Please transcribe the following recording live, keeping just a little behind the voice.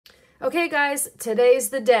Okay guys, today's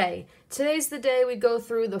the day. Today's the day we go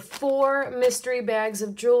through the 4 mystery bags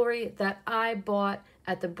of jewelry that I bought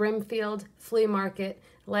at the Brimfield Flea Market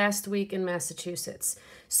last week in Massachusetts.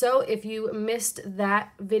 So if you missed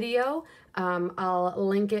that video, I'll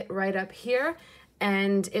link it right up here.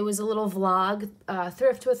 And it was a little vlog,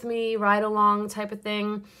 thrift with me, ride along type of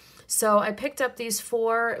thing. So I picked up these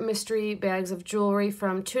 4 mystery bags of jewelry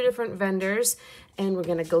from 2 different vendors, and we're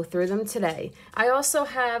gonna go through them today. I also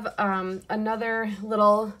have another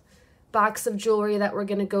little box of jewelry that we're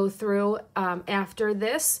gonna go through after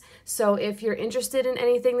this. So if you're interested in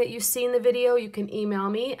anything that you see in the video, you can email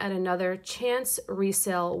me at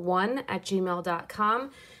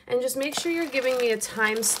anotherchanceresale1@gmail.com, and just make sure you're giving me a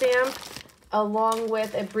timestamp along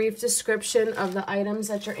with a brief description of the items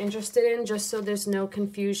that you're interested in, just so there's no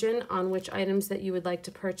confusion on which items that you would like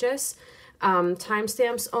to purchase.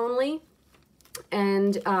 Timestamps only.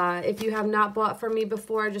 And if you have not bought from me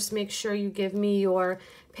before, just make sure you give me your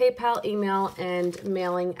PayPal, email, and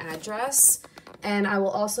mailing address. And I will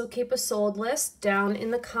also keep a sold list down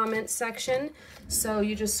in the comment section. So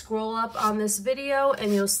you just scroll up on this video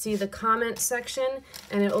and you'll see the comment section,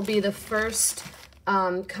 and it will be the first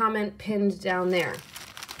comment pinned down there.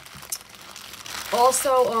 Also,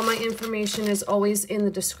 all my information is always in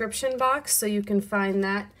the description box, so you can find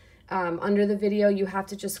that under the video. You have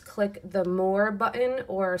to just click the more button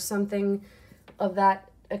or something of that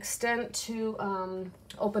extent to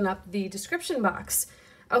open up the description box.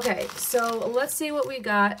 Okay, so let's see what we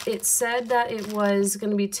got. It said that it was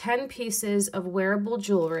going to be 10 pieces of wearable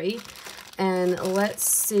jewelry, and let's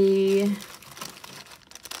see.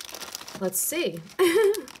 Let's see.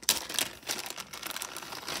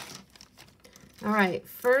 All right,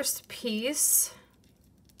 first piece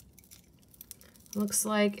looks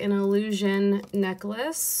like an illusion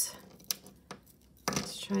necklace.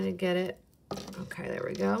 Let's try to get it. Okay, there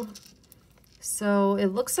we go. So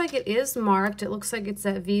it looks like it is marked. It looks like it's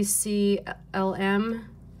that VCLM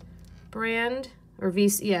brand, or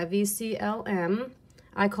VCLM.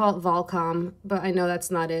 I call it Volcom, but I know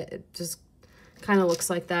that's not it. It just kind of looks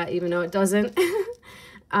like that, even though it doesn't.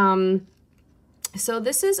 So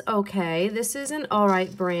this is okay. This is an all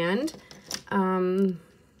right brand.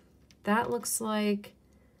 That looks like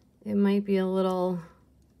it might be a little...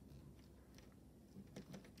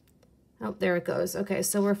 Oh, there it goes. Okay,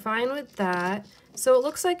 so we're fine with that. So it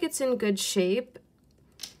looks like it's in good shape,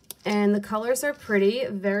 and the colors are pretty,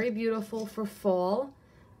 very beautiful for fall.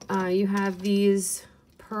 You have these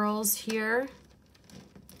pearls here.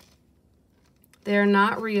 They're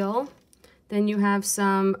not real. Then you have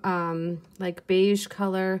some like beige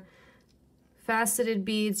color faceted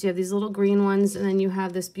beads. You have these little green ones, and then you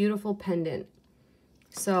have this beautiful pendant.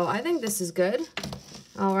 So I think this is good.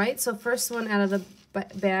 All right, so first one out of the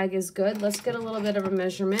bag is good. Let's get a little bit of a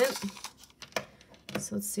measurement.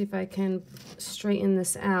 So let's see if I can straighten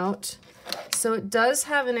this out. So it does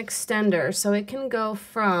have an extender, so it can go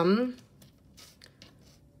from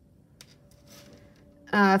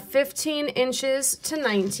 15 inches to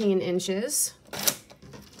 19 inches.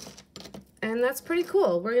 And that's pretty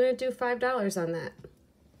cool. We're gonna do $5 on that.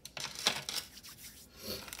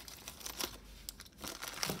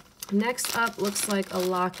 Next up looks like a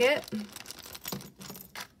locket.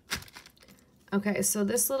 Okay, so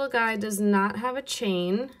this little guy does not have a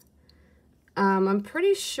chain. I'm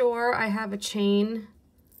pretty sure I have a chain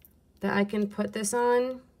that I can put this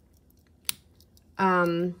on.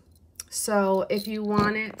 So if you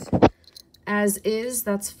want it as is,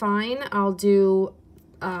 that's fine. I'll do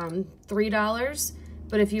 $3.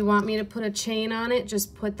 But if you want me to put a chain on it,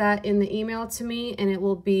 just put that in the email to me, and it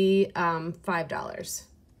will be $5.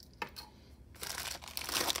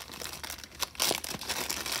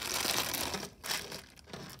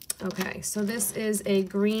 Okay, so this is a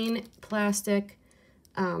green plastic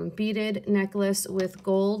beaded necklace with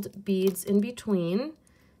gold beads in between.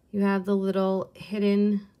 You have the little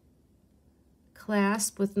hidden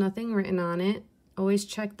clasp with nothing written on it. Always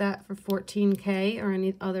check that for 14K or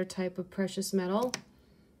any other type of precious metal.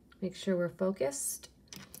 Make sure we're focused.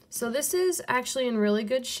 So this is actually in really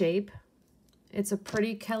good shape. It's a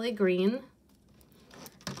pretty Kelly green.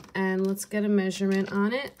 And let's get a measurement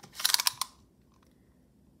on it.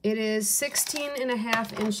 It is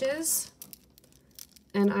 16.5 inches,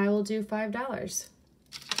 and I will do $5.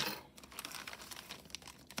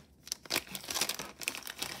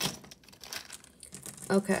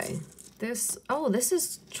 Okay, this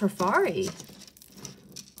is Trifari.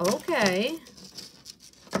 Okay.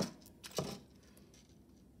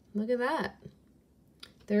 Look at that.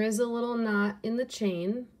 There is a little knot in the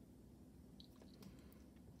chain,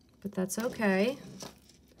 but that's okay.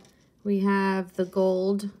 We have the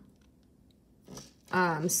gold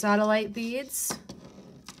satellite beads.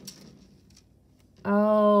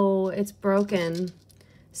 Oh, it's broken.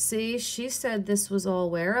 See, she said this was all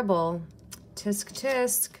wearable. Tisk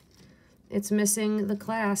tisk. It's missing the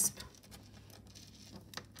clasp.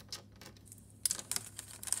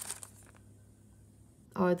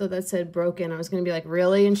 Oh, I thought that said broken. I was going to be like,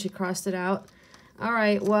 really? And she crossed it out. All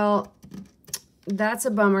right, well, that's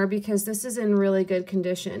a bummer because this is in really good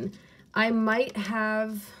condition. I might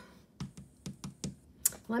have,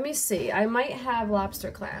 let me see. I might have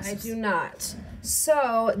lobster clasps. I do not.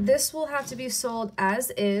 So this will have to be sold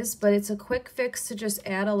as is, but it's a quick fix to just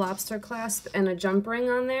add a lobster clasp and a jump ring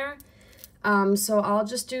on there. So I'll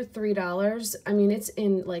just do $3. I mean, it's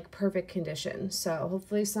in like perfect condition. So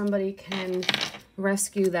hopefully somebody can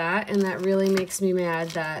rescue that. And that really makes me mad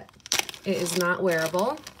that it is not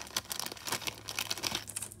wearable.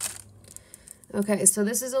 Okay, so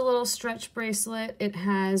this is a little stretch bracelet. It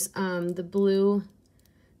has the blue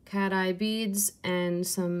cat eye beads and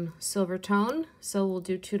some silver tone. So we'll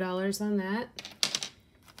do $2 on that.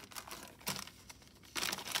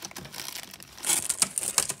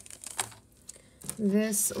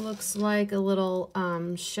 This looks like a little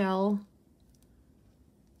shell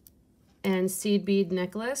and seed bead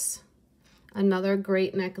necklace. Another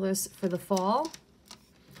great necklace for the fall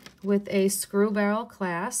with a screw barrel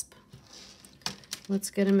clasp.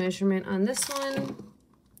 Let's get a measurement on this one.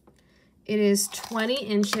 It is 20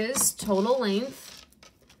 inches total length,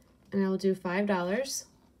 and I will do $5.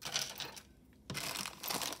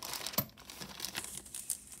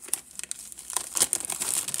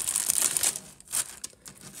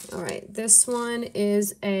 All right, this one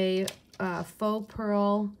is a faux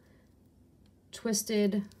pearl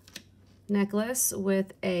twisted necklace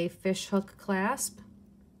with a fish hook clasp.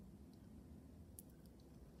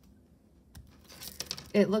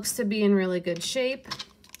 It looks to be in really good shape.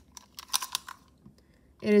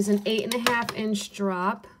 It is an 8.5 inch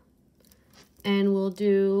drop, and we'll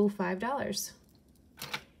do $5.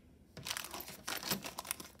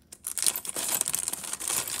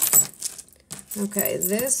 Okay,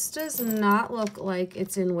 this does not look like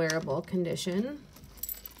it's in wearable condition.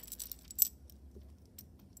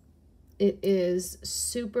 It is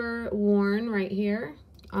super worn right here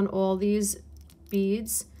on all these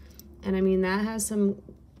beads. And I mean, that has some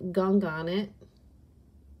gunk on it.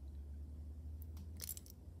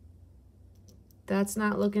 That's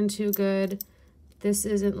not looking too good. This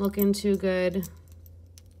isn't looking too good.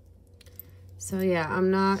 So yeah, I'm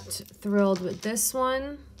not thrilled with this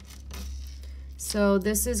one. So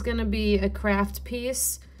this is gonna be a craft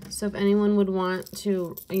piece. So if anyone would want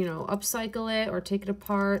to, you know, upcycle it or take it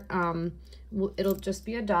apart, it'll just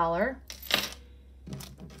be $1.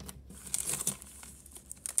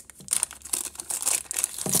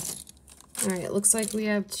 All right, it looks like we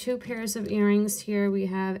have 2 pairs of earrings here. We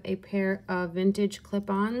have a pair of vintage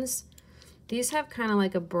clip-ons. These have kind of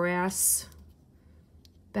like a brass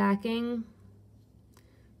backing.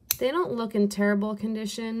 They don't look in terrible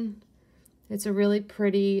condition. It's a really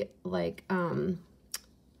pretty, like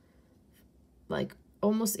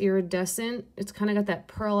almost iridescent. It's kind of got that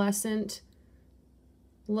pearlescent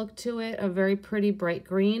look to it, a very pretty bright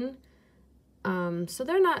green. So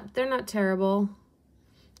they're not terrible.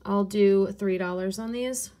 I'll do $3 on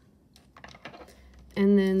these.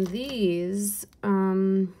 And then these,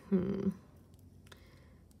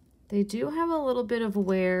 they do have a little bit of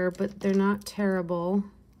wear, but they're not terrible.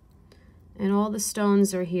 And all the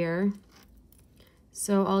stones are here.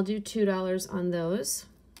 So I'll do $2 on those.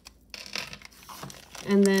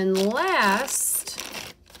 And then last,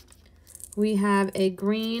 we have a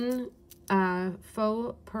green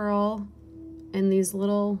faux pearl and these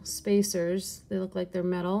little spacers. They look like they're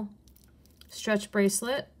metal. Stretch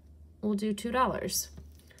bracelet. We'll do $2.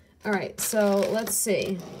 All right, so let's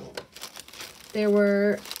see. There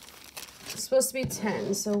were supposed to be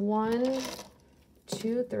 10. So 1,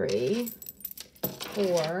 2, 3,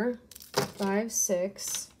 4, 5,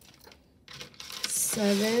 6,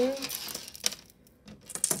 7,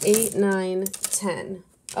 8, 9, 10.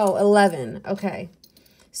 Oh, 11. Okay.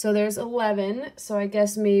 So there's 11. So I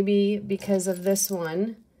guess maybe because of this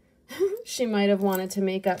one, she might have wanted to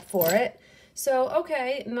make up for it. So,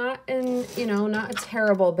 okay, not a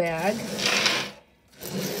terrible bag.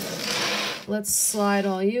 Let's slide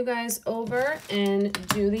all you guys over and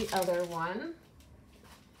do the other one.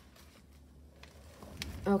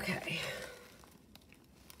 Okay.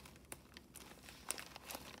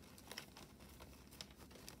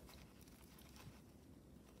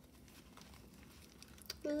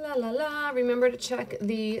 La la la. Remember to check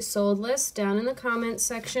the sold list down in the comments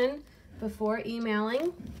section before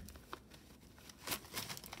emailing.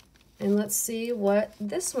 And let's see what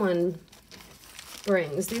this one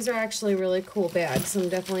brings. These are actually really cool bags. I'm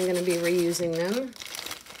definitely going to be reusing them.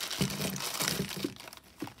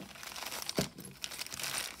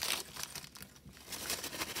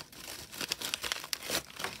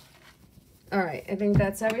 All right, I think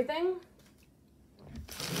that's everything.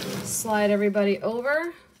 Slide everybody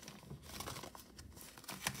over.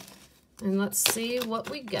 And let's see what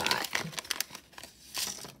we got.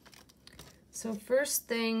 So first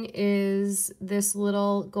thing is this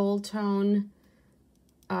little gold tone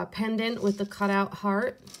pendant with the cutout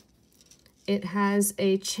heart. It has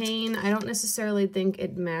a chain. I don't necessarily think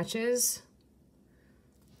it matches.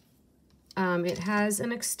 It has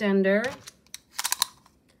an extender.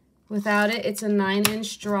 Without it, it's a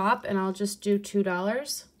 9-inch drop, and I'll just do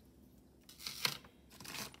 $2.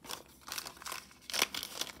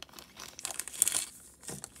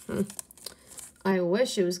 I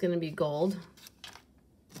wish it was going to be gold.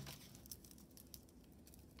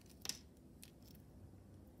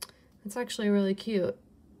 It's actually really cute.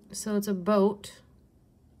 So it's a boat.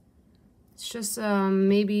 It's just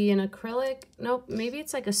maybe an acrylic. Nope, maybe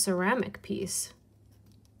it's like a ceramic piece.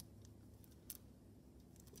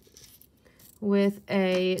 With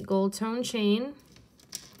a gold tone chain.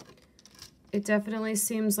 It definitely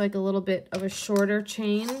seems like a little bit of a shorter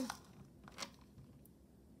chain.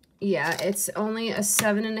 Yeah, it's only a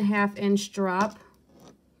 7.5-inch drop,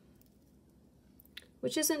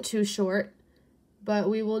 which isn't too short, but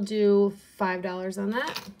we will do $5 on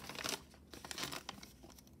that.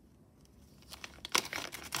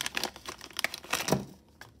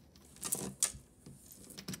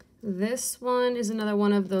 This one is another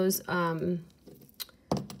one of those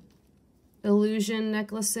illusion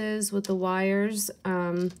necklaces with the wires.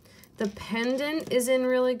 The pendant is in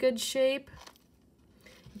really good shape,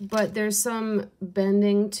 but there's some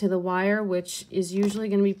bending to the wire, which is usually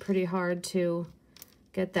going to be pretty hard to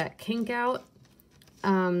get that kink out.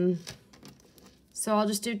 So I'll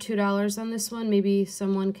just do $2 on this one. Maybe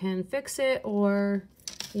someone can fix it or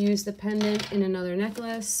use the pendant in another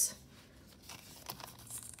necklace.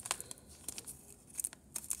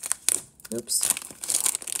 Oops.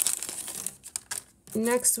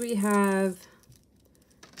 Next we have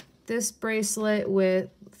this bracelet with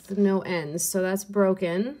no ends, so that's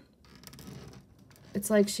broken. It's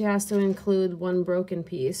like she has to include one broken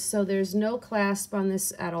piece. So there's no clasp on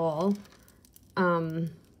this at all.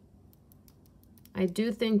 I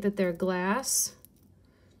do think that they're glass,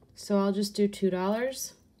 so I'll just do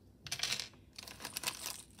 $2.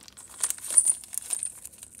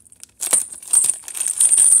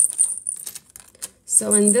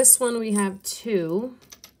 So in this one we have two.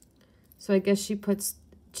 So I guess she puts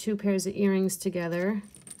two pairs of earrings together.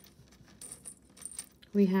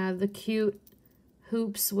 We have the cute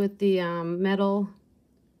hoops with the metal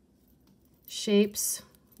shapes.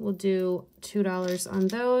 We'll do $2 on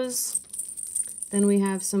those. Then we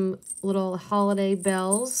have some little holiday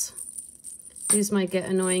bells. These might get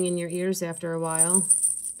annoying in your ears after a while.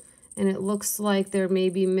 And it looks like they're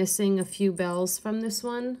maybe missing a few bells from this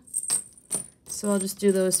one. So I'll just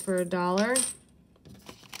do those for $1.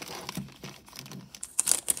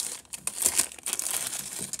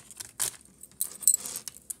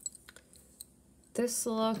 This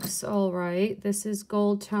looks all right. This is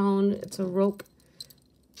gold tone. It's a rope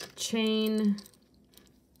chain.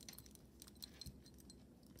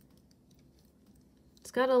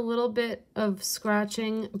 It's got a little bit of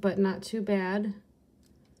scratching, but not too bad.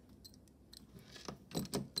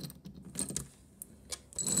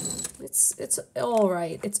 It's all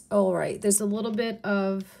right. It's all right. There's a little bit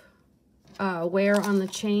of wear on the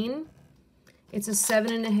chain. It's a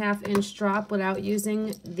 7.5-inch drop without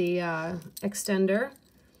using the extender,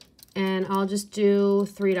 and I'll just do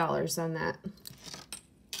 $3 on that.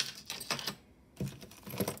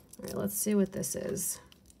 All right, let's see what this is.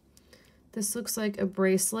 This looks like a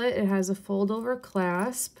bracelet. It has a fold-over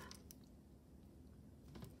clasp.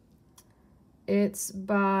 It's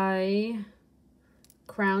by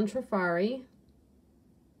Crown Trifari.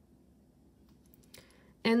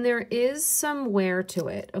 And there is some wear to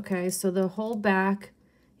it, okay? So the whole back,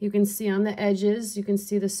 you can see on the edges, you can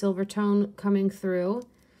see the silver tone coming through.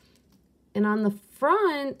 And on the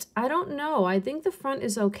front, I don't know. I think the front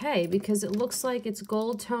is okay because it looks like it's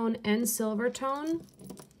gold tone and silver tone.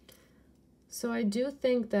 So I do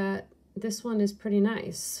think that this one is pretty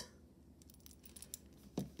nice.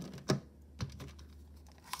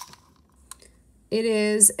 It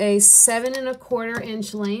is a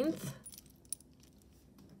 7.25-inch length.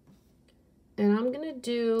 And I'm gonna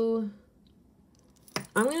do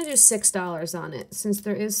 $6 on it since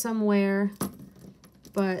there is some wear,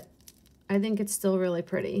 but I think it's still really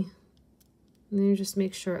pretty. And then you just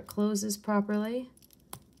make sure it closes properly.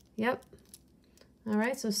 Yep. All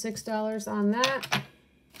right, so $6 on that.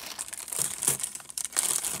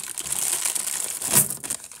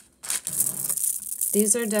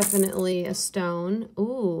 These are definitely a stone.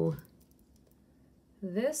 Ooh,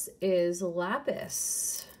 this is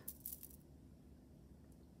lapis.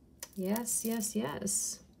 Yes, yes,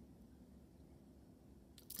 yes.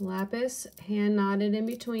 Lapis, hand knotted in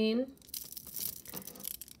between.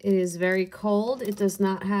 It is very cold. It does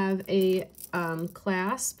not have a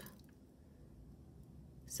clasp.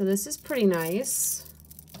 So this is pretty nice.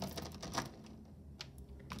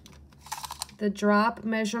 The drop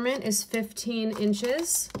measurement is 15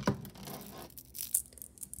 inches.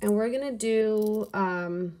 And we're gonna do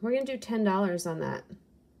 $10 on that.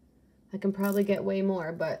 I can probably get way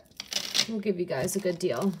more, but we'll give you guys a good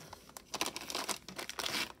deal.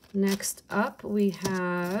 Next up, we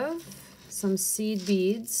have some seed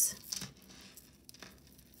beads.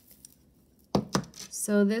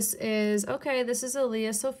 So this is, okay, this is a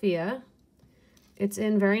Leah Sophia. It's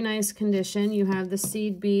in very nice condition. You have the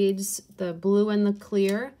seed beads, the blue and the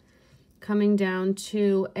clear, coming down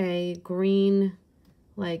to a green,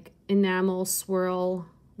 like enamel swirl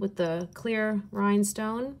with the clear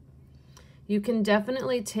rhinestone. You can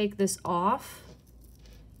definitely take this off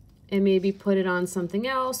and maybe put it on something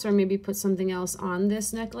else, or maybe put something else on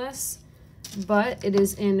this necklace, but it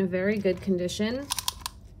is in a very good condition.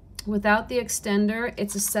 Without the extender,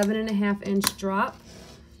 it's a 7.5 inch drop,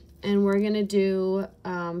 and we're gonna do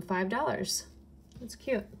 $5. That's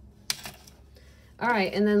cute. All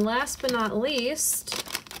right, and then last but not least,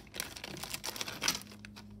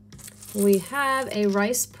 we have a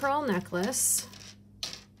rice pearl necklace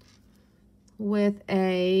with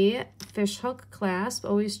a fish hook clasp.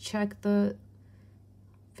 Always check the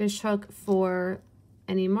fish hook for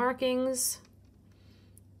any markings.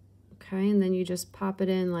 Okay, and then you just pop it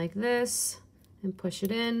in like this and push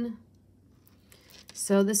it in.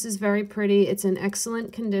 So this is very pretty. It's in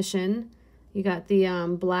excellent condition. You got the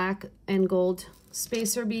black and gold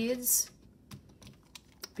spacer beads.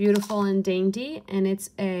 Beautiful and dainty, and it's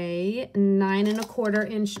a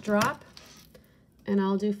 9.25 inch drop, and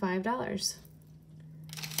I'll do $5.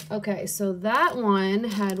 Okay, so that one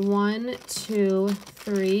had 1, 2,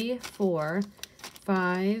 3, 4,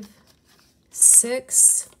 5,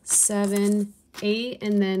 6, 7, 8,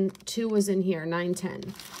 and then 2 was in here, 9,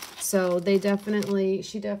 10. So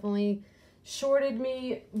she definitely shorted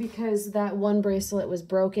me because that one bracelet was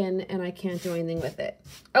broken and I can't do anything with it.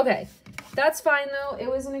 Okay, that's fine though. It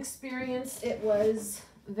was an experience. It was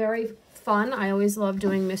very fun. I always love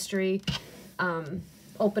doing mystery,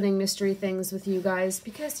 opening mystery things with you guys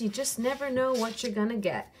because you just never know what you're gonna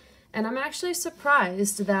get. And I'm actually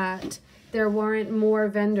surprised that there weren't more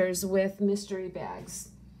vendors with mystery bags.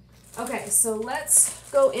 Okay, so let's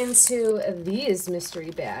go into these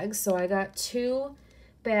mystery bags. So I got 2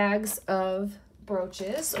 bags of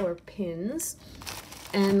brooches or pins,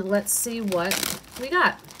 and let's see what we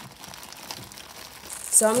got.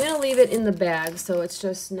 So I'm going to leave it in the bag so it's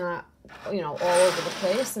just not, you know, all over the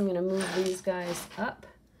place. I'm going to move these guys up.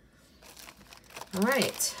 All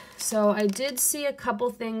right, so I did see a couple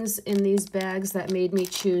things in these bags that made me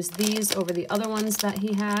choose these over the other ones that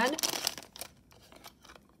he had.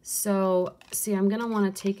 So, see, I'm going to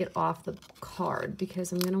want to take it off the card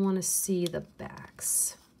because I'm going to want to see the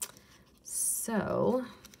backs. So,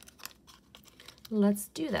 let's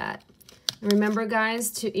do that. Remember,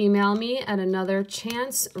 guys, to email me at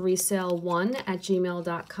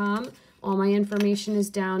anotherchanceresale1@gmail.com. All my information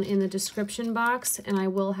is down in the description box, and I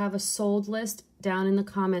will have a sold list down in the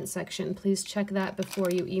comment section. Please check that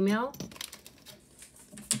before you email.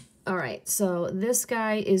 All right, so this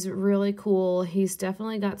guy is really cool. He's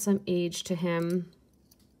definitely got some age to him.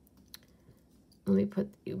 Let me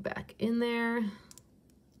put you back in there.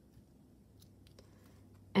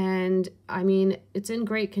 And I mean, it's in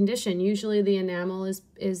great condition. Usually the enamel is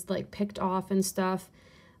like picked off and stuff.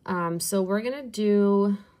 So we're gonna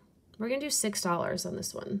do $6 on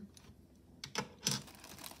this one.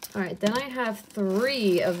 All right, then I have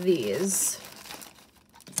 3 of these.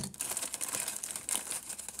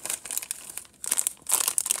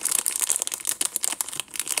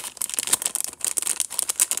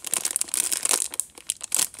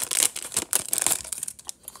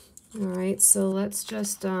 All right, so let's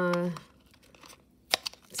just, see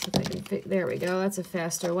if I can fit, there we go, that's a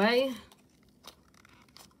faster way.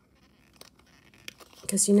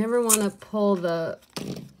 Because you never want to pull the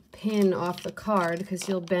pin off the card because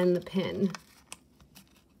you'll bend the pin.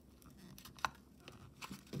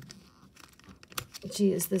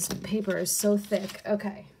 Geez, this paper is so thick.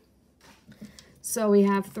 Okay, so we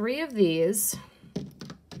have 3 of these.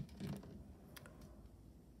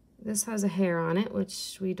 This has a hair on it,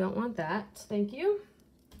 which we don't want that. Thank you.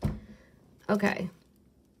 Okay.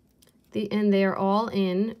 And they are all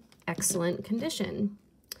in excellent condition.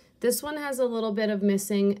 This one has a little bit of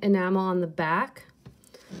missing enamel on the back,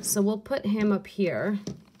 so we'll put him up here.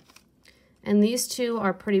 And these two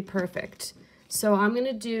are pretty perfect. So I'm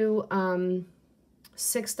gonna do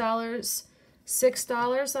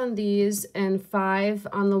 $6 on these and $5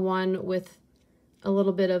 on the one with a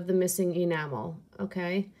little bit of the missing enamel,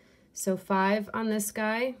 okay? So $5 on this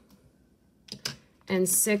guy and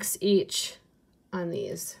 $6 each on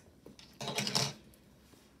these.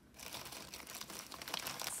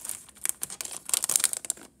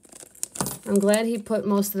 I'm glad he put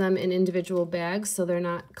most of them in individual bags so they're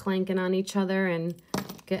not clanking on each other and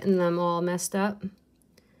getting them all messed up.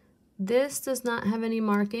 This does not have any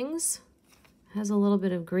markings. It has a little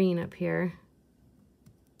bit of green up here.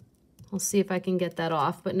 I'll see if I can get that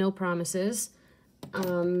off, but no promises.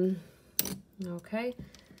 Okay,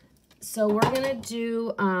 so we're gonna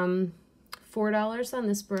do $4 on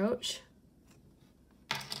this brooch.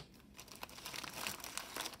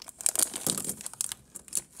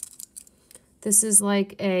 This is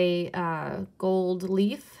like a gold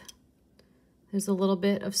leaf. There's a little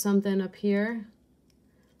bit of something up here.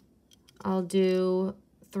 I'll do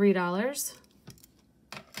 $3.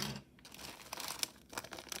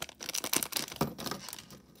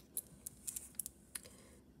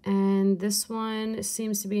 And this one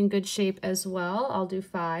seems to be in good shape as well. I'll do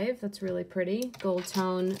 $5. That's really pretty. Gold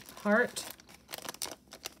tone heart.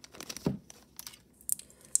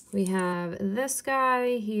 We have this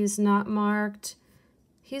guy. He's not marked.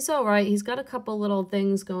 He's all right. He's got a couple little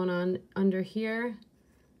things going on under here.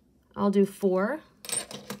 I'll do $4.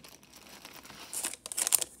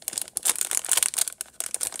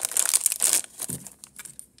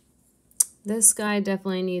 This guy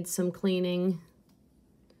definitely needs some cleaning.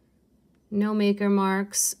 No maker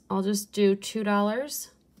marks. I'll just do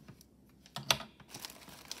 $2.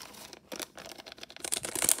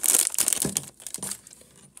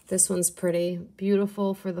 This one's pretty.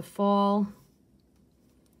 Beautiful for the fall.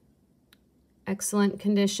 Excellent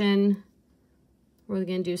condition. We're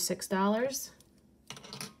going to do $6.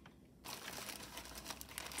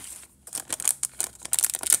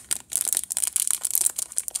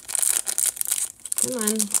 Come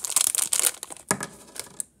on.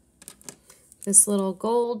 This little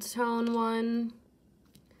gold tone one,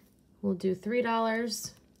 we'll do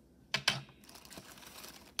 $3.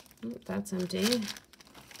 Ooh, that's empty.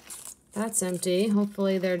 That's empty.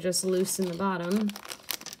 Hopefully they're just loose in the bottom.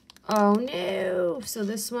 Oh no! So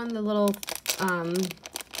this one, the little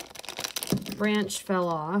branch fell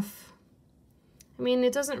off. I mean,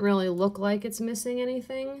 it doesn't really look like it's missing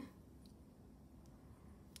anything.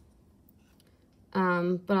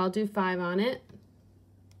 But I'll do $5 on it.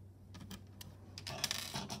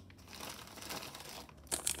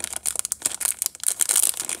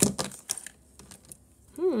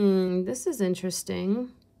 This is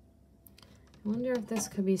interesting. I wonder if this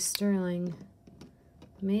could be sterling.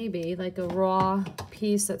 Maybe, like a raw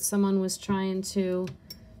piece that someone was trying to,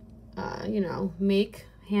 you know,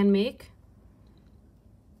 hand make.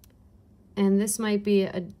 And this might be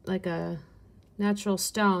like a natural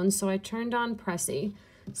stone, so I turned on Pressy.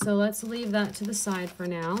 So let's leave that to the side for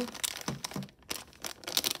now.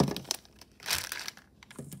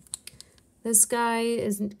 This guy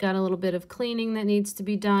is got a little bit of cleaning that needs to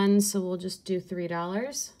be done, so we'll just do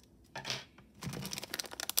 $3.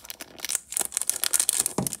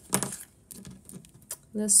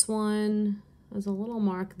 This one has a little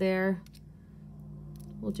mark there.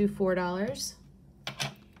 We'll do $4.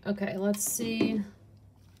 Okay, let's see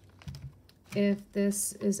if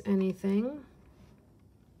this is anything.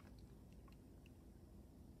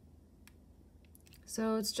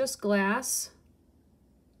 So it's just glass.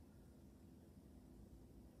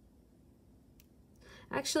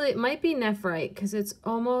 Actually, it might be nephrite because it's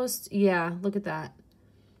almost, yeah, look at that.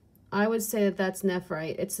 I would say that that's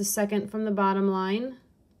nephrite. It's the second from the bottom line.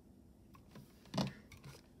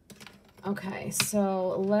 Okay,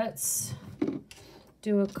 so let's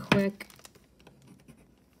do a quick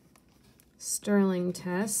sterling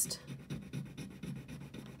test.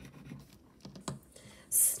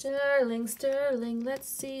 Sterling, sterling, let's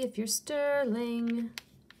see if you're sterling.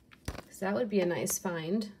 Because that would be a nice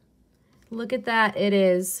find. Look at that, it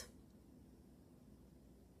is.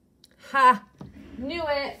 Ha! Knew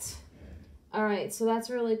it! All right, so that's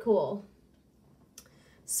really cool.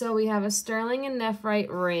 So we have a sterling and nephrite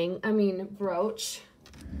brooch.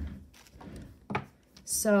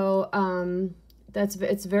 So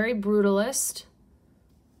it's very brutalist,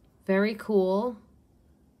 very cool,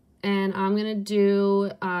 And I'm gonna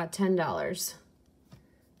do $10.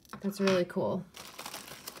 That's really cool.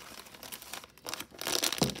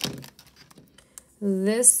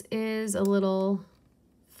 This is a little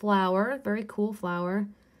flower, very cool flower.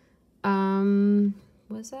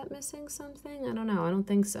 Was that missing something? I don't know, I don't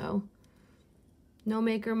think so. No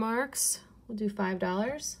maker marks, we'll do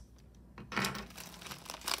 $5.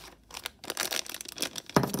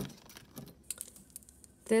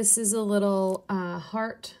 This is a little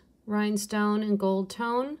heart rhinestone in gold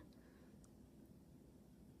tone.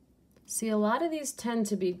 See, a lot of these tend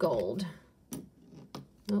to be gold.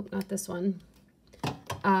 Nope, not this one.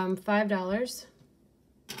 $5.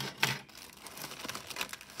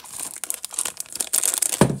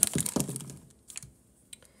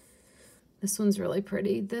 This one's really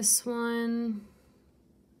pretty. This one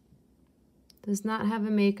does not have a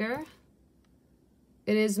maker.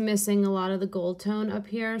 It is missing a lot of the gold tone up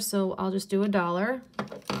here, so I'll just do $1.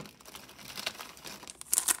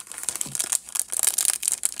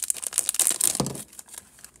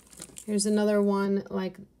 Here's another one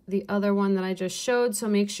like the other one that I just showed, so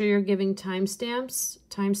make sure you're giving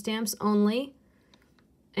timestamps only.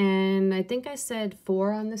 And I think I said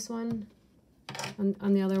 4 on this one,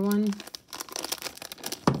 on the other one.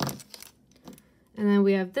 And then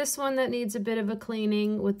we have this one that needs a bit of a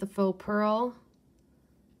cleaning with the faux pearl.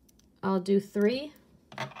 I'll do 3.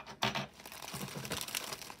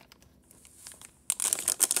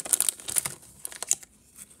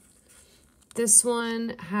 This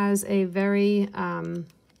one has a very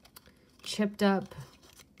chipped up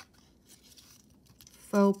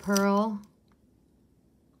faux pearl.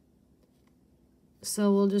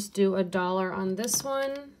 So we'll just do $1 on this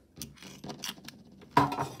one.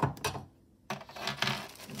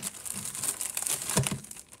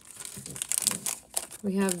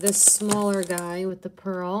 We have this smaller guy with the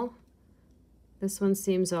pearl. This one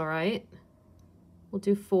seems all right. We'll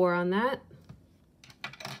do 4 on that.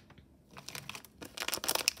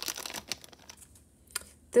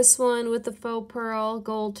 This one with the faux pearl,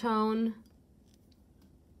 gold tone,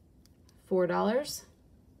 $4.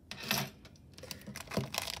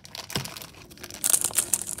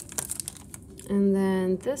 And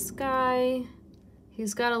then this guy,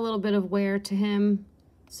 he's got a little bit of wear to him,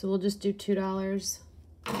 so we'll just do $2.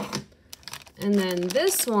 And then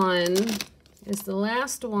this one is the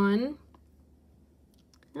last one.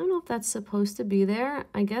 I don't know if that's supposed to be there.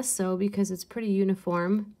 I guess so, because it's pretty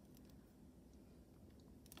uniform.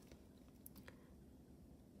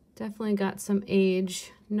 Definitely got some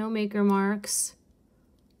age, no maker marks.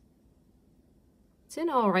 It's in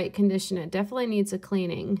all right condition. It definitely needs a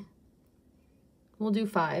cleaning. We'll do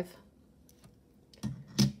 5.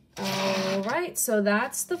 All right, so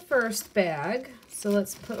that's the first bag. So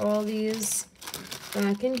let's put all these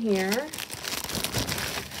back in here.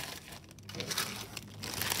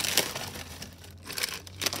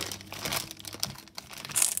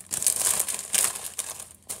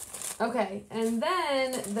 Okay, and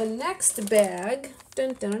then the next bag,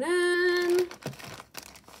 dun, dun, dun, dun.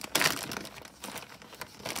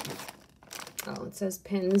 Oh, it says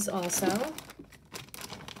pins also.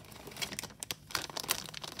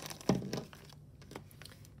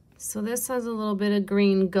 So this has a little bit of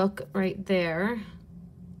green gook right there,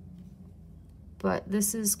 but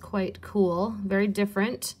this is quite cool, very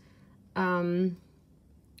different. A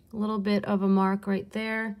little bit of a mark right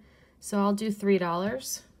there, so I'll do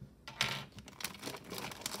 $3.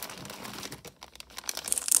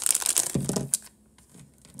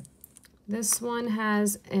 This one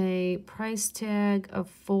has a price tag of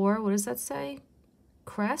 4. What does that say?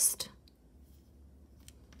 Crest?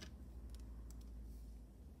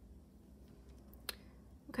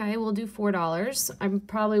 Okay, we'll do $4. I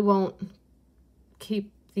probably won't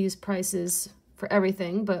keep these prices for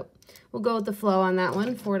everything, but we'll go with the flow on that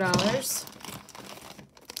one, $4.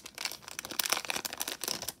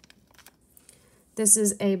 This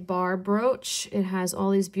is a bar brooch. It has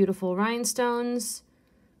all these beautiful rhinestones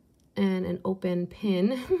and an open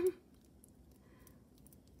pin.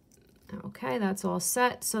 Okay, that's all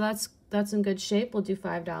set. So that's in good shape. We'll do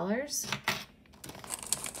 $5.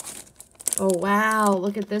 Oh, wow,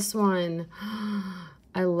 look at this one.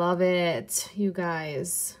 I love it, you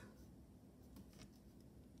guys.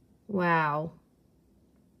 Wow.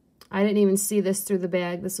 I didn't even see this through the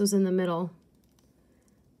bag. This was in the middle.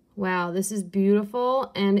 Wow, this is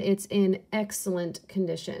beautiful, and it's in excellent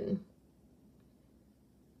condition.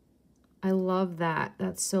 I love that.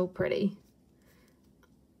 That's so pretty.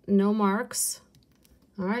 No marks.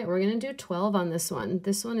 All right, we're going to do 12 on this one.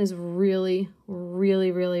 This one is really,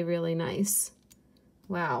 really, really, really nice.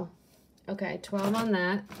 Wow. Okay, 12 on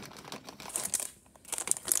that.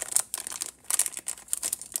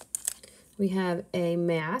 We have a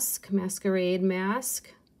mask, masquerade mask.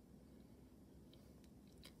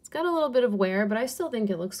 It's got a little bit of wear, but I still think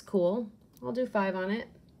it looks cool. I'll do 5 on it.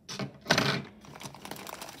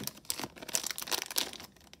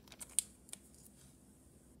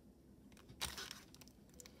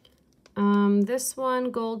 This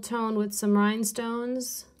one, gold tone with some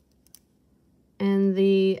rhinestones and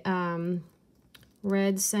the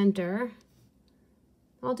red center.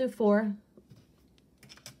 I'll do 4.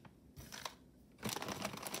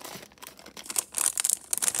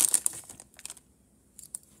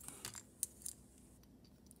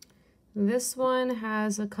 This one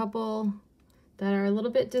has a couple that are a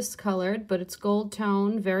little bit discolored, but it's gold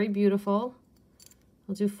tone, very beautiful.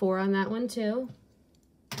 I'll do 4 on that one too.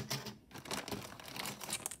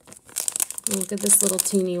 Look at this little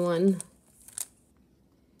teeny one.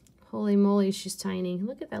 Holy moly, she's tiny.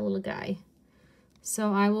 Look at that little guy.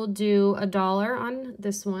 So I will do $1 on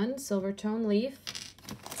this one, silver tone leaf.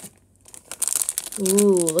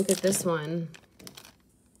 Ooh, look at this one.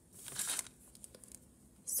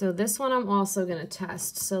 So this one I'm also gonna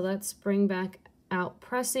test. So let's bring back out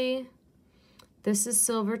Pressy. This is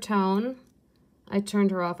silver tone. I turned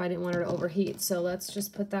her off, I didn't want her to overheat. So let's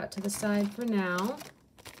just put that to the side for now.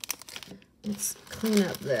 Let's clean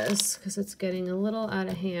up this because it's getting a little out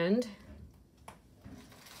of hand.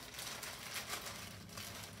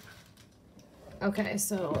 Okay,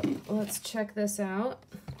 so let's check this out.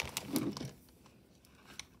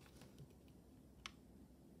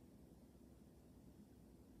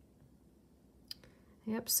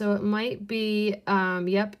 Yep, so it might be,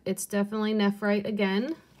 yep, it's definitely nephrite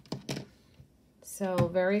again. So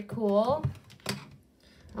very cool.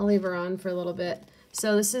 I'll leave her on for a little bit.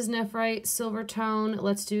 So this is nephrite, silver tone.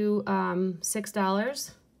 Let's do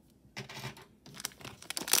 $6.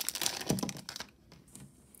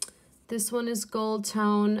 This one is gold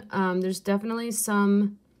tone. There's definitely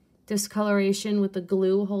some discoloration with the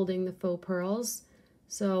glue holding the faux pearls.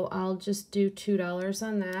 So I'll just do $2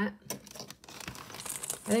 on that.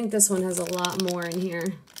 I think this one has a lot more in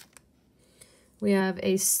here. We have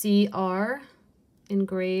a CR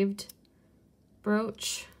engraved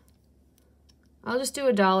brooch. I'll just do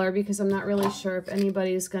 $1 because I'm not really sure if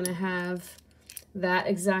anybody's gonna have that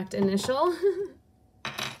exact initial.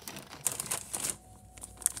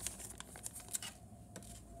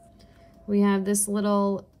 We have this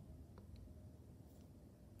little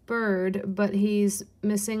bird, but he's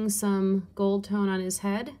missing some gold tone on his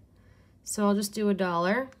head. So I'll just do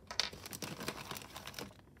 $1.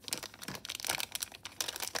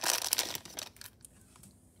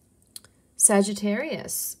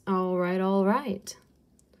 Sagittarius. All right, all right.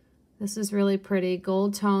 This is really pretty.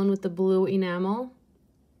 Gold tone with the blue enamel.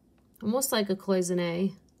 Almost like a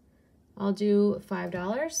cloisonne. I'll do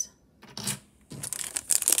 $5.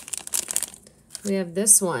 We have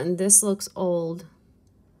this one. This looks old.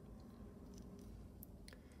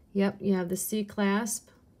 Yep, you have the C clasp.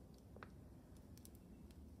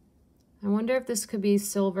 I wonder if this could be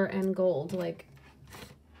silver and gold, like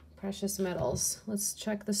precious metals. Let's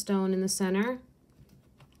check the stone in the center.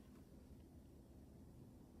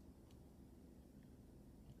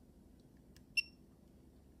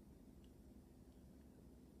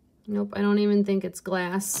 Nope, I don't even think it's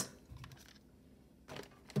glass.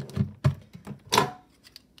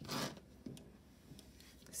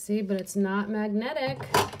 See, but it's not magnetic.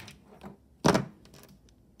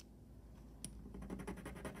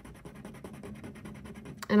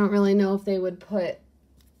 I don't really know if they would put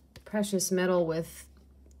precious metal with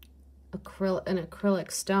an acrylic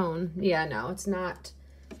stone. Yeah, no, it's not.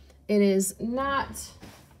 It is not,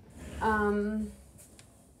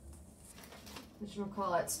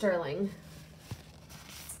 whatchamacallit, sterling.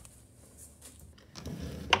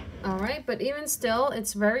 All right, but even still,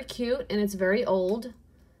 it's very cute and it's very old.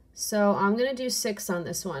 So I'm gonna do 6 on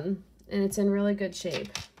this one, and it's in really good shape.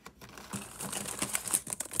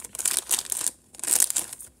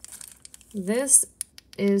 This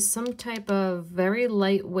is some type of very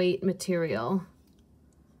lightweight material.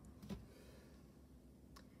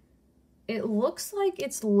 It looks like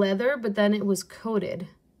it's leather, but then it was coated.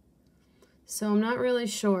 So I'm not really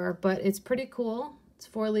sure, but it's pretty cool. It's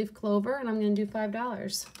 4-leaf clover, and I'm gonna do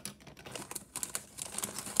 $5.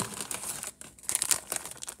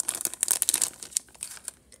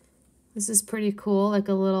 This is pretty cool, like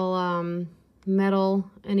a little metal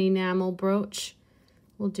and enamel brooch.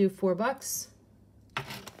 We'll do $4.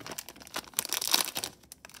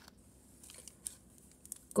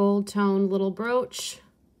 Gold tone little brooch.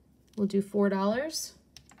 We'll do $4.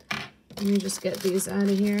 Let me just get these out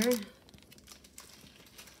of here.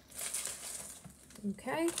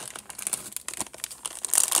 Okay.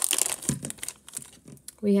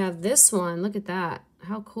 We have this one. Look at that.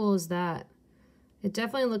 How cool is that? It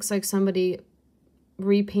definitely looks like somebody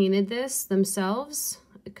repainted this themselves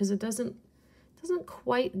because it doesn't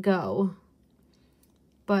quite go.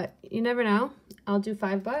 But you never know. I'll do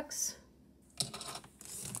 $5.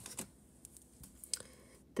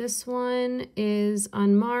 This one is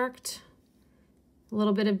unmarked. A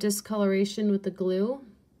little bit of discoloration with the glue.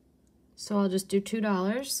 So I'll just do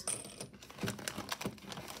 $2.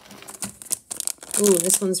 Ooh,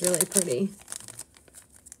 this one's really pretty.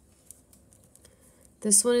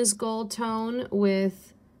 This one is gold tone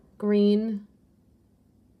with green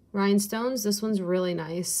rhinestones. This one's really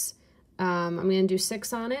nice. I'm going to do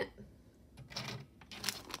 6 on it.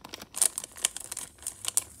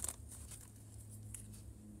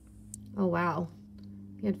 Oh, wow.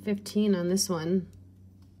 You had 15 on this one.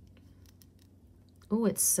 Oh,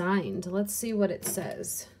 it's signed. Let's see what it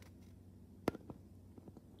says.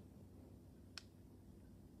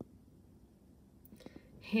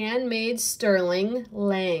 Handmade sterling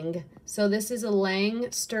Lang. So this is a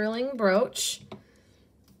Lang sterling brooch.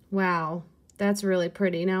 Wow, that's really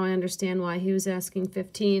pretty. Now I understand why he was asking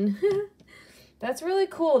 15. That's really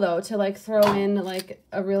cool though, to like throw in like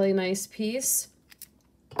a really nice piece.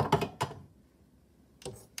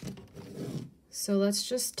 So let's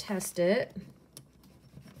just test it.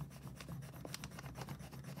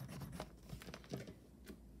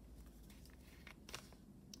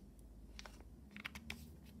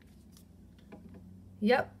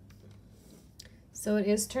 Yep. So it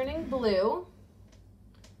is turning blue.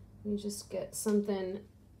 Let me just get something.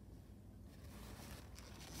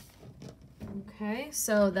 Okay,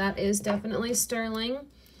 so that is definitely sterling.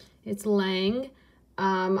 It's Lang.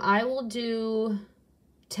 I will do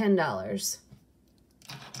 $10.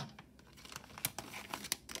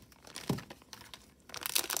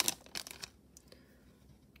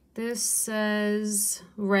 This says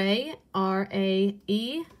Ray,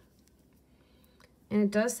 R-A-E. And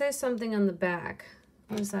it does say something on the back.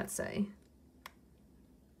 What does that say?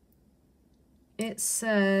 It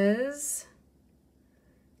says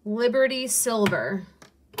Liberty Silver.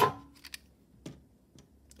 All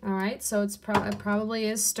right, so it probably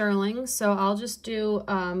is sterling. So I'll just do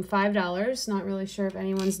 $5. Not really sure if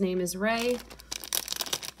anyone's name is Ray.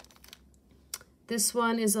 This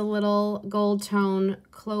one is a little gold tone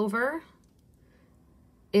clover.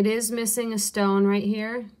 It is missing a stone right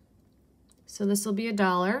here. So this will be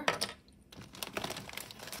 $1.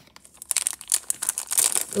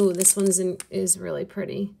 Ooh, this one's is really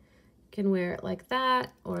pretty. You can wear it like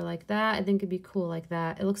that or like that. I think it'd be cool like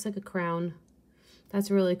that. It looks like a crown.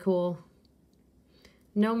 That's really cool.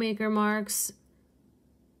 No maker marks.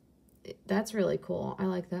 That's really cool. I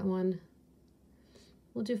like that one.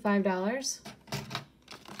 We'll do $5.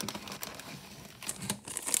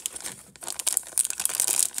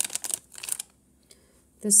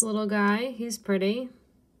 This little guy, he's pretty.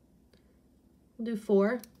 We'll do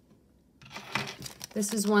 $4.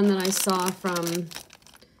 This is one that I saw from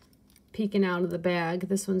peeking out of the bag.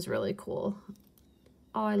 This one's really cool.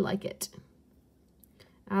 Oh, I like it.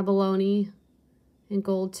 Abalone in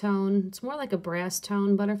gold tone. It's more like a brass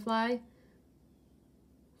tone butterfly.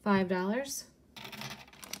 $5.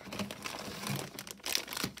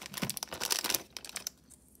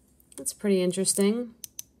 That's pretty interesting.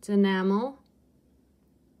 It's enamel.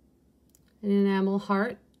 An enamel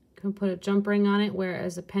heart. You can put a jump ring on it, wear it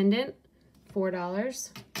as a pendant. $4.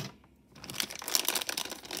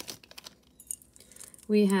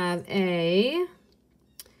 We have a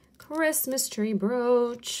Christmas tree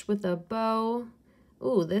brooch with a bow.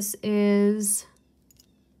 Ooh, this is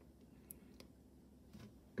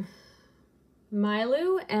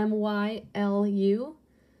Mylu, M-Y-L-U.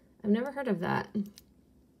 I've never heard of that.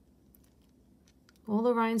 All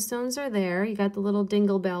the rhinestones are there. You got the little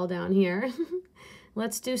dingle bell down here.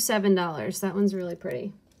 Let's do $7. That one's really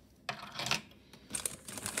pretty.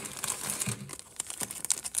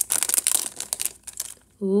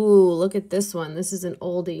 Ooh, look at this one. This is an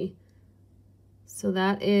oldie. So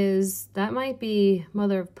that might be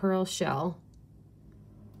mother of pearl shell.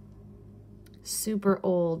 Super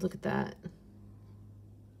old. Look at that.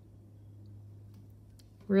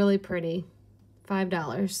 Really pretty.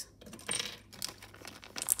 $5.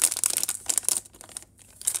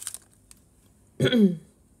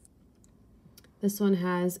 This one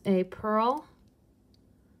has a pearl.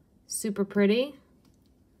 Super pretty.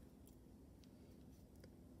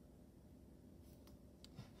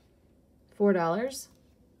 $4.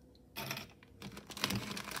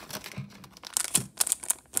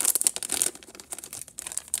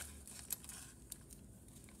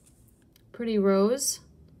 Pretty rose.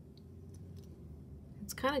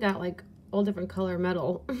 It's kind of got like all different color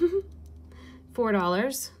metal.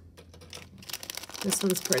 $4. This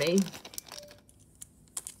one's pretty.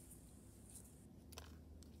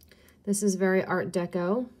 This is very Art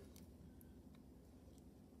Deco.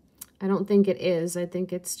 I don't think it is. I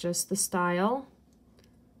think it's just the style.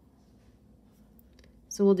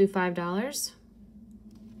 So we'll do $5.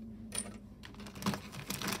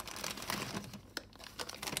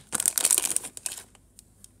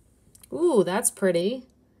 Ooh, that's pretty.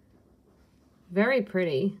 Very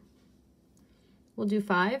pretty. We'll do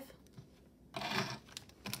 $5.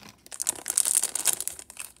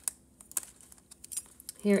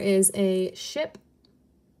 Here is a ship.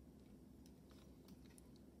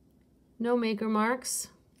 No maker marks.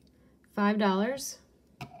 $5.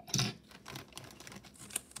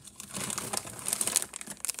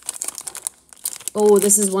 Oh,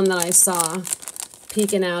 this is one that I saw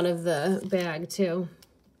peeking out of the bag too.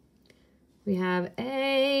 We have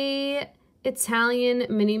a Italian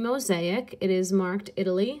mini mosaic. It is marked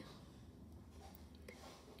Italy.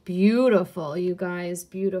 Beautiful, you guys,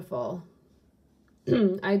 beautiful.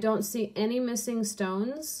 I don't see any missing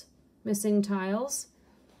stones, missing tiles.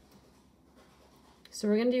 So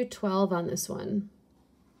we're gonna do 12 on this one.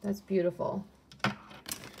 That's beautiful. And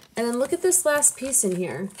then look at this last piece in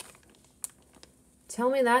here. Tell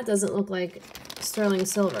me that doesn't look like sterling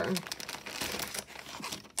silver.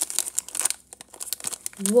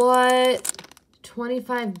 What?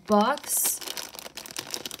 25 bucks?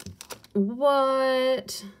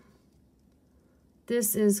 What?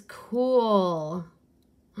 This is cool.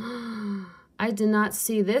 I did not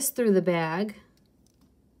see this through the bag.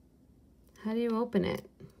 How do you open it?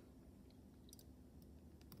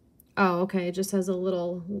 Oh, okay. It just has a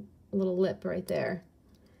little lip right there.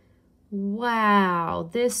 Wow,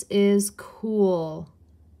 this is cool.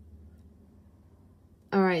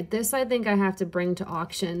 All right, this I think I have to bring to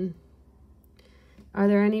auction. Are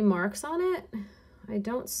there any marks on it? I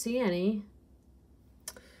don't see any.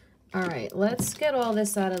 All right, let's get all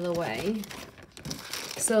this out of the way.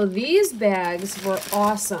 So these bags were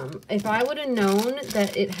awesome. If I would have known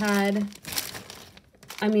that it had,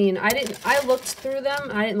 I mean, I looked through them.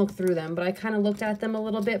 I didn't look through them, but I kind of looked at them a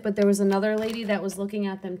little bit, but there was another lady that was looking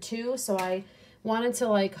at them too. So I wanted to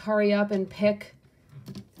like hurry up and pick,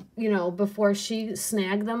 you know, before she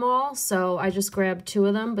snagged them all. So I just grabbed 2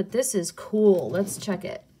 of them, but this is cool. Let's check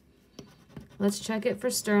it. Let's check it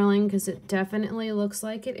for sterling because it definitely looks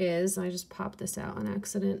like it is. I just popped this out on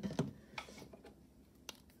accident.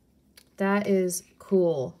 That is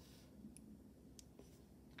cool.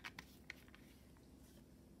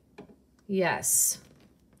 Yes.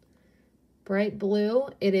 Bright blue.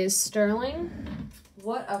 It is sterling.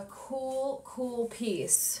 What a cool, cool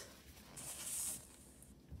piece.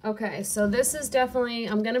 Okay, so this is definitely,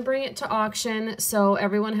 I'm going to bring it to auction so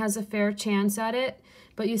everyone has a fair chance at it.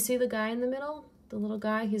 But you see the guy in the middle? The little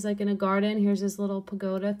guy? He's like in a garden. Here's his little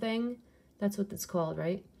pagoda thing. That's what it's called,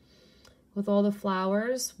 right? With all the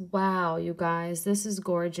flowers. Wow, you guys, this is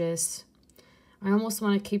gorgeous. I almost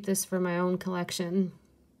want to keep this for my own collection.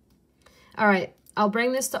 All right, I'll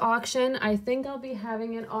bring this to auction. I think I'll be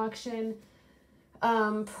having an auction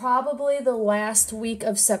probably the last week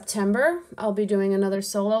of September. I'll be doing another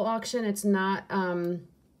solo auction. It's not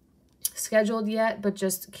scheduled yet, but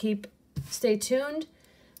just stay tuned.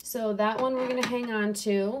 So that one we're going to hang on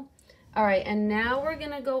to. All right, and now we're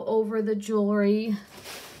going to go over the jewelry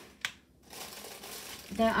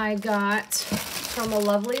that I got from a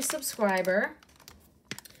lovely subscriber.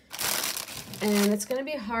 And it's going to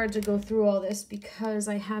be hard to go through all this because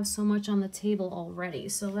I have so much on the table already.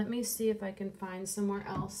 So let me see if I can find somewhere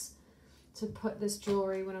else to put this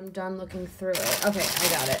jewelry when I'm done looking through it. Okay, I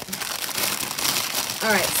got it.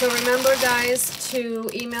 All right, so remember, guys, to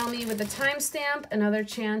email me with a timestamp,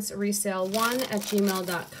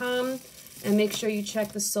 anotherchanceresale1@gmail.com, and make sure you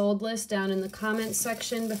check the sold list down in the comments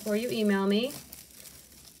section before you email me.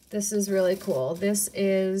 This is really cool. This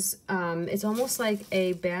is, it's almost like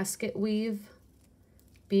a basket weave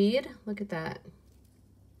bead. Look at that.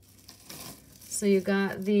 So you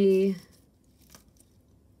got the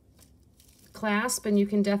clasp, and you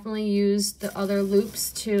can definitely use the other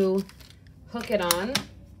loops to hook it on.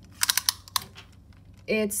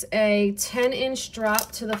 It's a 10-inch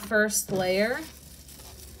drop to the first layer.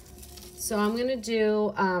 So I'm gonna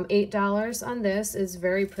do $8 on this. It's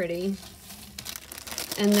very pretty.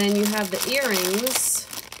 And then you have the earrings.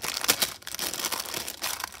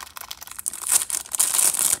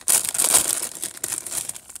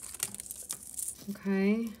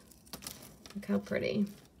 Okay, look how pretty.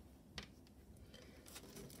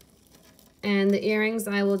 And the earrings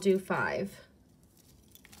I will do $5.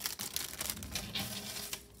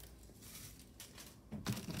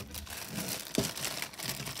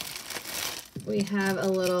 we have a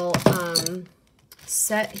little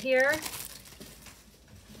set here.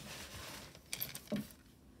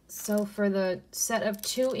 So for the set of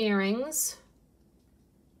 2 earrings,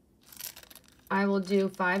 I will do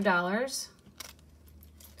 $5.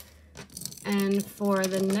 And for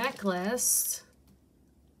the necklace,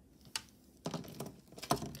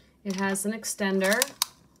 it has an extender.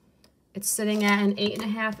 It's sitting at an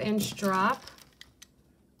 8.5-inch drop.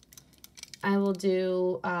 I will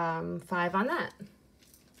do $5 on that.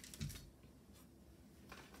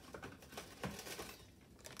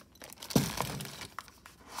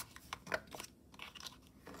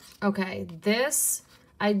 Okay, this,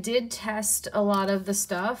 I did test a lot of the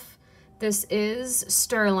stuff. This is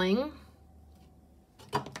sterling.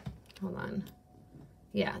 Hold on.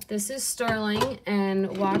 Yeah, this is sterling,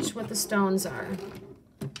 and watch what the stones are.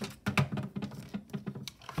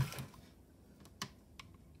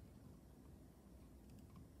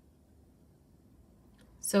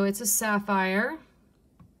 So it's a sapphire.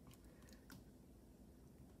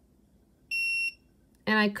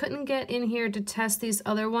 And I couldn't get in here to test these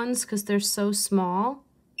other ones because they're so small.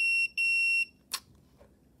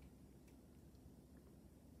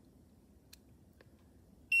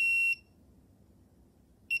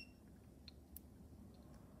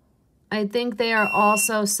 I think they are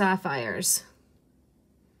also sapphires.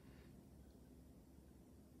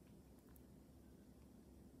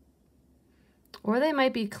 Or they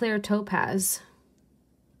might be clear topaz.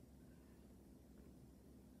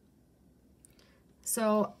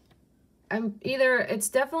 So it's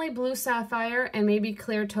definitely blue sapphire and maybe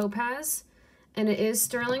clear topaz, and it is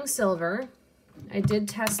sterling silver. I did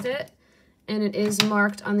test it, and it is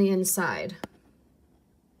marked on the inside.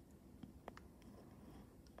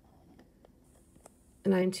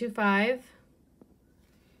 $925.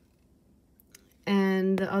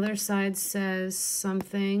 And the other side says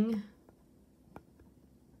something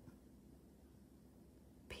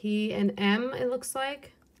P and M, it looks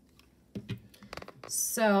like.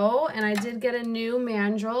 So, and I did get a new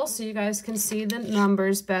mandrel so you guys can see the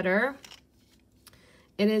numbers better.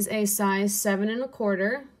 It is a size 7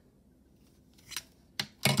 1/4.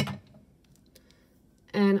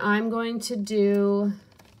 And I'm going to do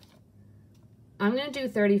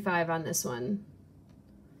 35 on this one.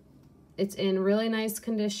 It's in really nice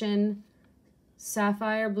condition.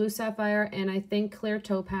 Sapphire, blue sapphire, and I think clear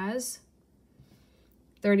topaz.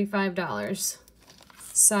 $35.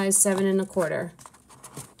 Size 7 1/4.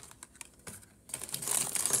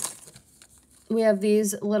 We have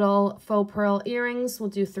these little faux pearl earrings. We'll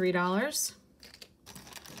do $3.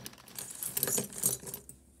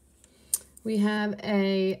 We have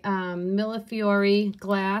a Millefiori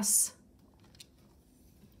glass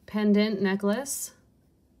pendant necklace.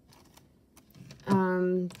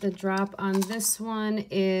 The drop on this one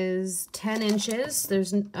is 10 inches. There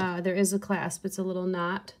is a clasp. It's a little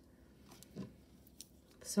knot.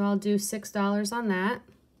 So I'll do $6 on that.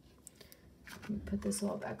 Let me put this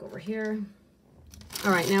all back over here.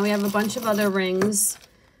 All right, now we have a bunch of other rings.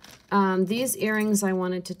 These earrings I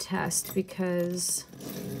wanted to test because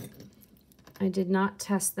I did not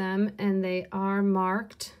test them, and they are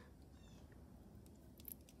marked.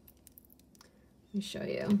 Let me show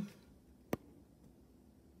you.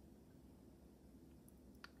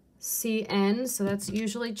 CN, so that's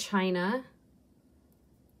usually China.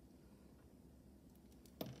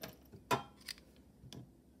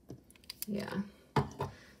 Yeah.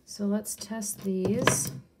 So let's test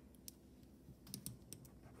these.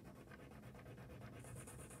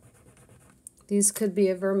 These could be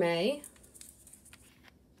a vermeil.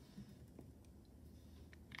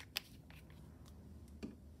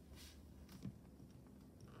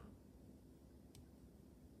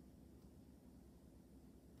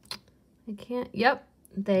 I can't, yep,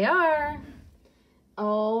 they are.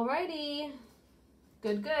 Alrighty.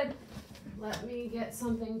 Good, good. Let me get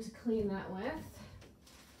something to clean that with.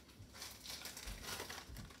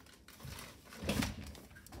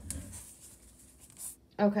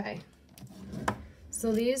 Okay.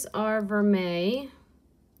 So these are vermeil.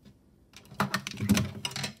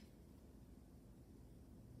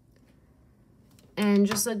 And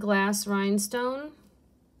just a glass rhinestone.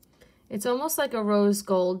 It's almost like a rose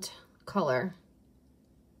gold color.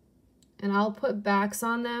 And I'll put backs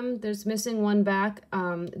on them. There's missing one back.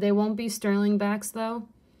 They won't be sterling backs though.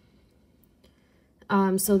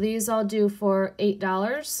 So these I'll do for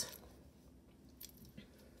 $8.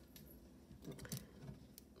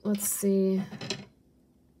 Let's see.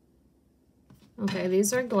 Okay,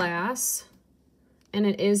 these are glass, and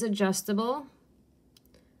it is adjustable.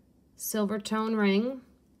 Silver tone ring.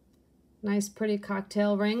 Nice pretty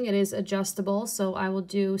cocktail ring. It is adjustable, so I will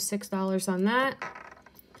do $6 on that.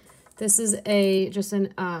 This is just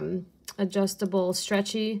an adjustable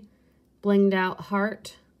stretchy blinged out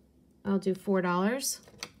heart. I'll do $4.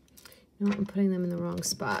 You know what, I'm putting them in the wrong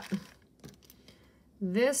spot.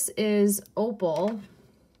 This is opal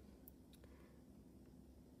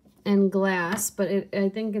and glass, but I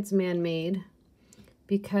think it's man-made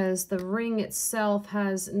because the ring itself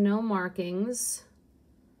has no markings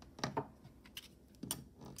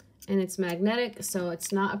and it's magnetic, so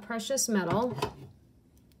it's not a precious metal,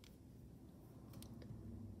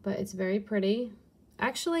 but it's very pretty.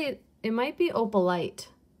 Actually, it might be opalite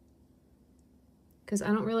because I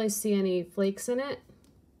don't really see any flakes in it.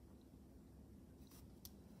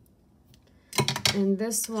 And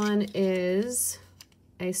this one is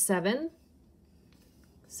a 7.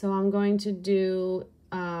 So I'm going to do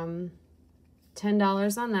 $10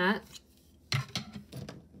 on that.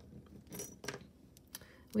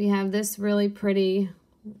 We have this really pretty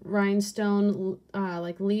rhinestone,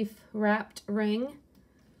 like leaf wrapped ring.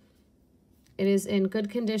 It is in good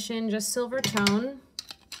condition, just silver tone.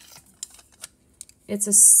 It's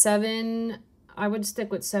a 7, I would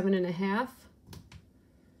stick with 7.5.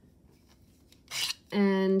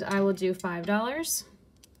 And I will do $5.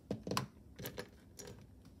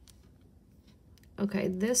 Okay,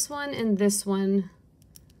 this one and this one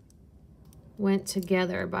went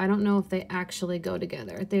together, but I don't know if they actually go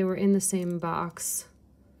together. They were in the same box.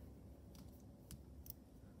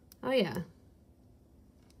 Oh yeah.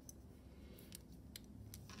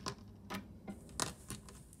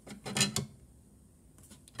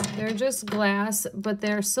 They're just glass, but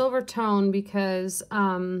they're silver tone because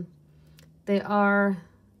they are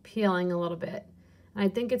peeling a little bit. I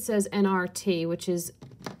think it says NRT, which is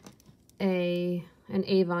an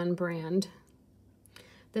Avon brand.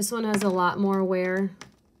 This one has a lot more wear.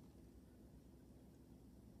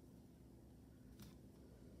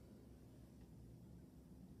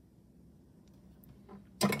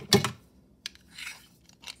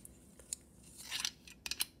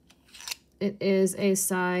 It is a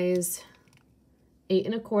size 8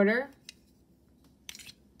 1/4.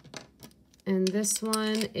 And this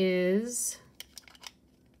one is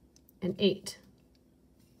an 8.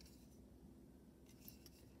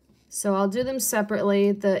 So I'll do them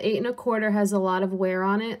separately. The 8 1/4 has a lot of wear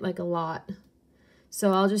on it, like a lot.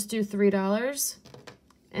 So I'll just do $3.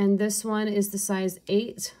 And this one is the size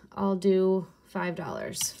 8. I'll do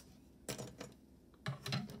 $5.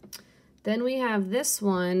 Then we have this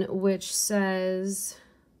one, which says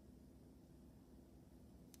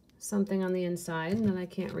something on the inside that I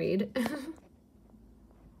can't read.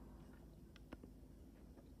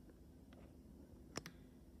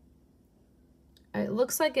 It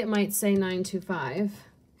looks like it might say 925,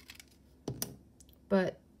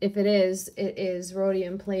 but if it is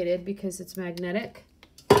rhodium plated because it's magnetic.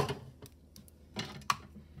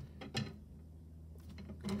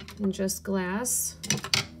 And just glass.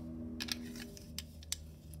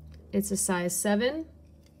 It's a size 7.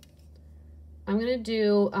 I'm gonna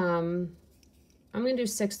do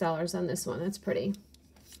 $6 on this one. That's pretty.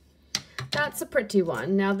 That's a pretty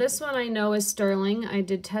one. Now this one I know is sterling. I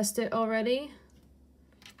did test it already.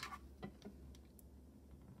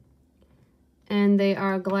 And they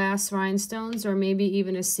are glass rhinestones, or maybe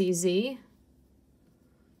even a CZ.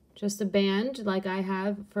 Just a band like I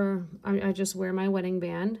have for, I just wear my wedding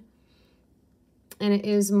band. And it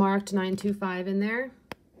is marked 925 in there.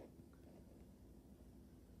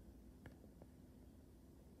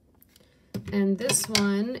 And this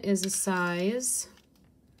one is a size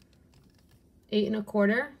 8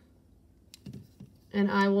 1/4. And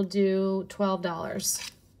I will do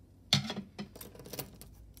 $12.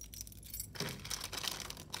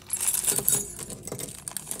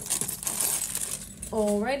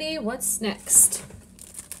 Alrighty, what's next?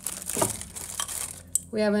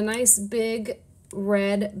 We have a nice big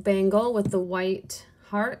red bangle with the white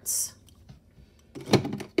hearts.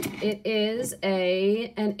 It is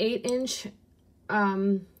an 8-inch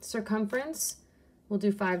circumference. We'll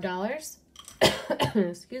do $5.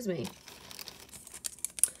 Excuse me.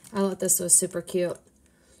 I thought this was super cute.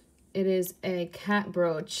 It is a cat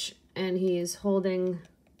brooch, and he's holding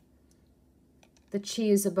the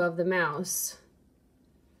cheese above the mouse.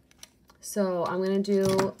 So I'm gonna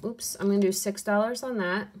do, I'm gonna do $6 on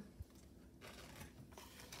that.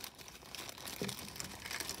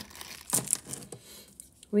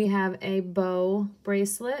 We have a bow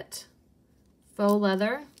bracelet, faux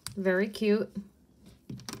leather, very cute.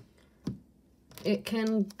 It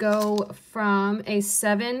can go from a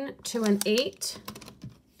 7 to an 8.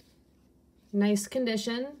 Nice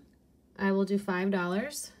condition. I will do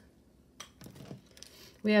 $5.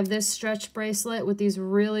 We have this stretch bracelet with these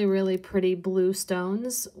really, really pretty blue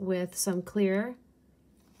stones with some clear,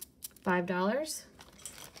 $5.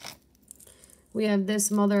 We have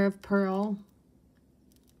this mother of pearl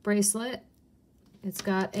bracelet. It's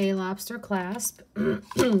got a lobster clasp,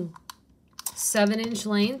 7-inch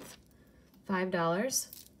length, $5.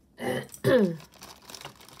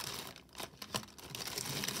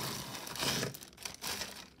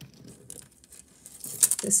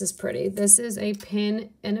 This is pretty. This is a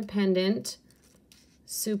pin and a pendant.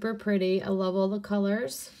 Super pretty. I love all the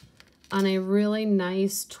colors. On a really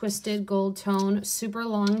nice twisted gold tone, super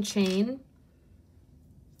long chain.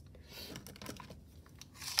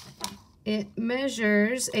 It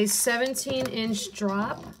measures a 17-inch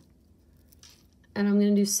drop. And I'm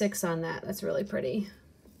going to do 6 on that. That's really pretty.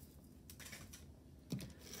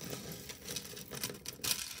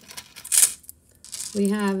 We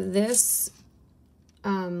have this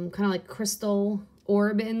kind of like crystal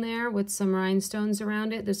orb in there with some rhinestones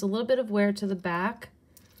around it. There's a little bit of wear to the back.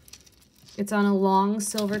 It's on a long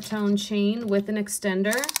silver tone chain with an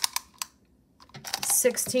extender.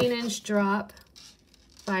 16-inch drop,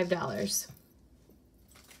 $5.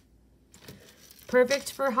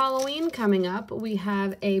 Perfect for Halloween coming up. We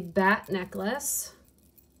have a bat necklace.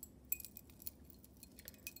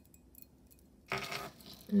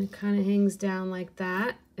 And it kind of hangs down like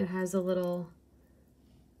that. It has a little,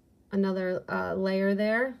 another layer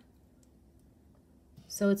there.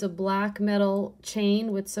 So it's a black metal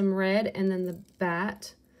chain with some red and then the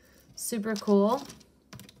bat. Super cool.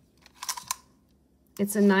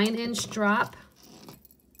 It's a 9-inch drop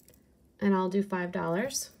and I'll do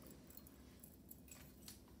 $5.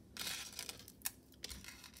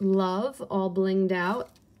 Love, all blinged out.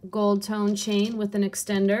 Gold tone chain with an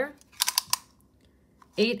extender.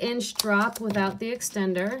 8-inch drop without the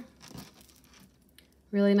extender.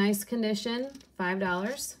 Really nice condition,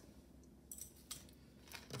 $5.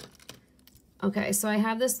 Okay, so I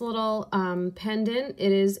have this little pendant.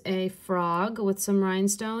 It is a frog with some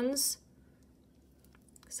rhinestones.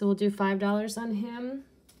 So we'll do $5 on him.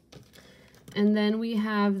 And then we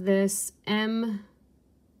have this M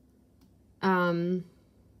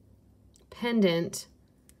pendant.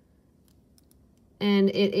 And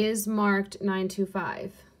it is marked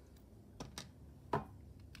 925.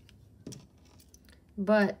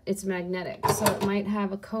 But it's magnetic, so it might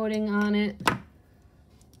have a coating on it.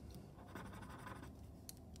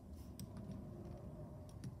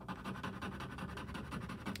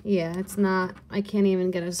 Yeah, it's not, I can't even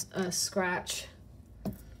get a scratch.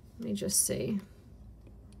 Let me just see.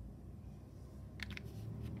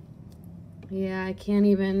 Yeah, I can't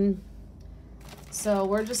even. So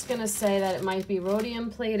we're just gonna say that it might be rhodium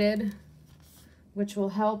plated, which will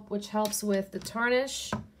help, which helps with the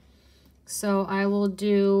tarnish. So I will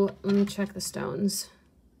do, let me check the stones.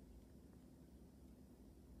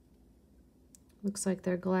 Looks like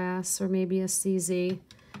they're glass or maybe a CZ.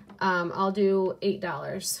 I'll do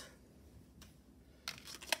 $8.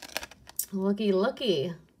 Looky,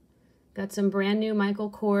 looky. Got some brand new Michael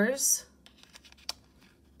Kors.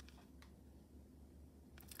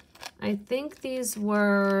 I think these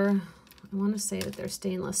were, I want to say that they're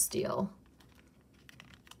stainless steel.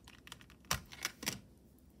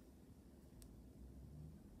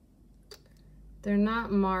 They're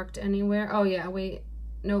not marked anywhere. Oh yeah, wait,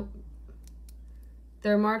 nope.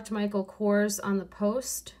 They're marked Michael Kors on the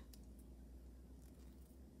post.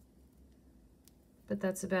 But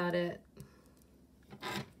that's about it.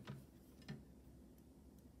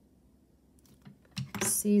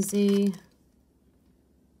 CZ.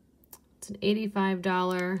 It's an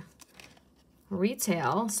 $85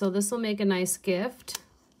 retail, so this will make a nice gift.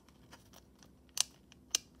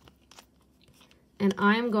 And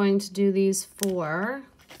I'm going to do these for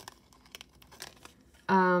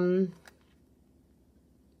 $18.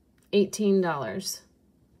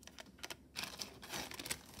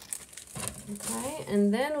 Okay,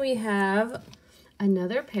 and then we have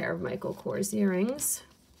another pair of Michael Kors earrings.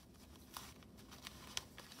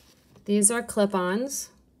 These are clip-ons,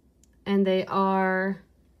 and they are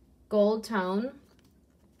gold tone.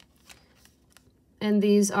 And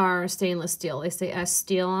these are stainless steel. They say S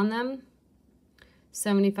steel on them.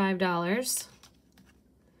 $75.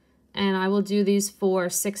 And I will do these for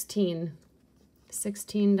 $16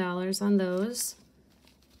 on those.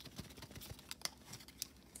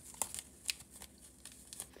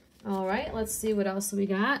 All right, let's see what else we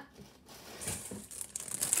got.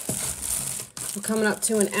 We're coming up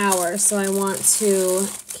to an hour, so I want to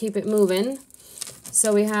keep it moving.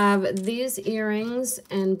 So we have these earrings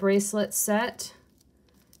and bracelet set.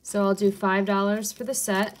 So I'll do $5 for the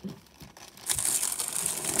set.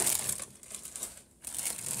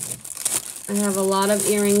 I have a lot of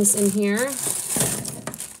earrings in here.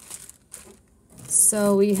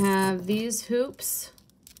 So we have these hoops.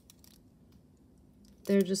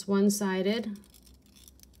 They're just one-sided.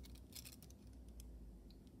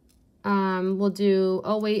 We'll do,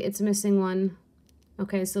 oh wait, it's missing one.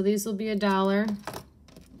 Okay, so these will be $1.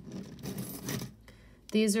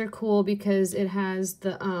 These are cool because it has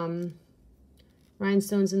the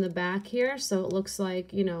rhinestones in the back here, so it looks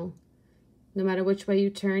like, you know, no matter which way you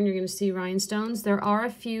turn, you're going to see rhinestones. There are a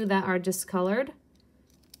few that are discolored,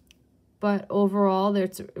 but overall,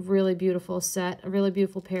 it's a really beautiful set, a really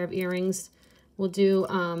beautiful pair of earrings. We'll do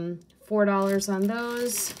 $4 on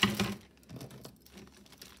those.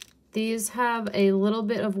 These have a little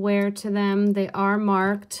bit of wear to them. They are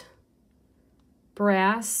marked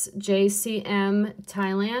brass JCM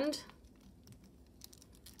Thailand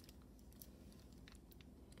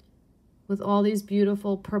with all these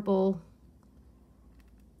beautiful purple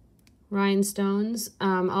rhinestones.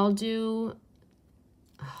 I'll do,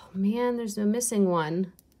 oh man, there's no missing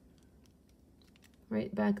one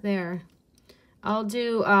right back there. I'll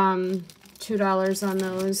do $2 on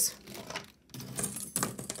those.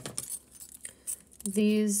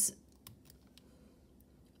 These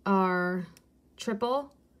are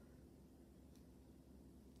triple,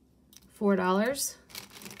 $4.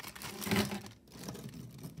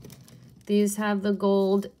 These have the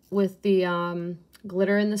gold with the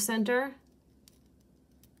glitter in the center,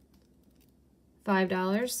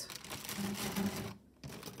 $5.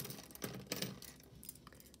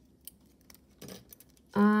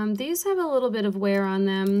 These have a little bit of wear on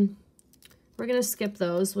them. We're gonna skip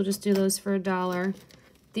those. We'll just do those for $1.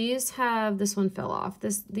 These have, this one fell off.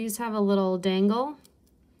 These have a little dangle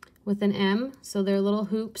with an M, so they're little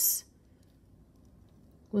hoops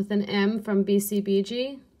with an M from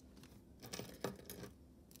BCBG.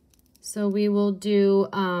 So we will do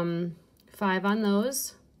 5 on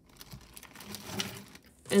those.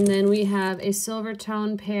 And then we have a silver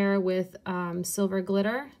tone pair with silver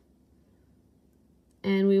glitter.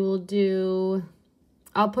 And we will do,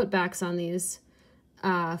 I'll put backs on these,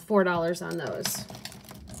 $4 on those.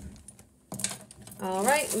 All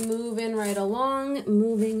right, moving right along.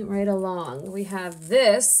 We have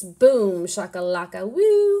this, boom, shakalaka,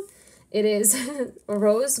 woo. It is a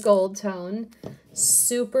rose gold tone,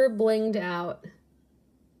 super blinged out.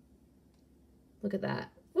 Look at that,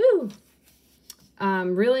 woo.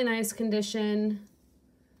 Really nice condition.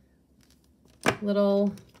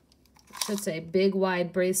 Little, I should say, big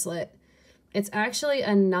wide bracelet. It's actually a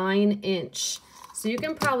 9-inch. So you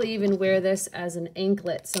can probably even wear this as an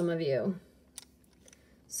anklet, some of you.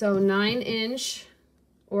 So 9-inch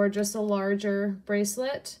or just a larger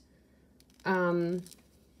bracelet. You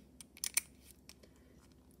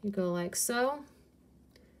go like so.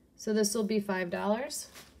 So this will be $5.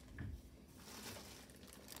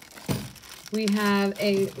 We have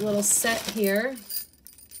a little set here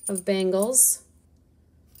of bangles.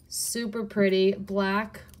 Super pretty,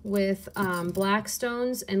 black with black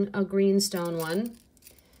stones and a green stone one.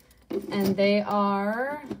 And they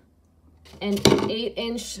are an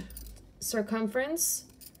 8-inch circumference.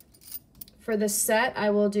 For the set, I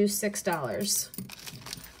will do $6.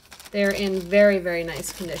 They're in very, very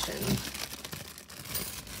nice condition.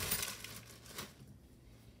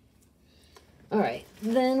 All right,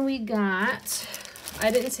 then we got, I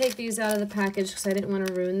didn't take these out of the package because I didn't want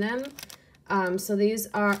to ruin them. So these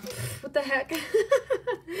are, what the heck?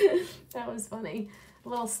 That was funny. A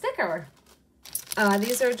little sticker.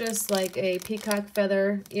 These are just like a peacock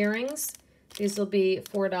feather earrings. These will be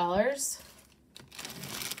 $4.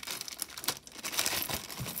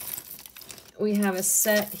 We have a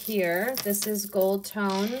set here. This is gold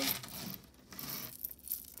tone.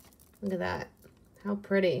 Look at that. How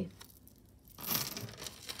pretty.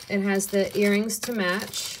 It has the earrings to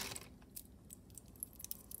match.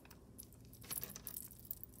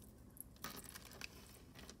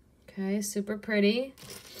 Okay, super pretty.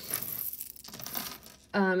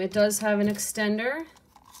 It does have an extender.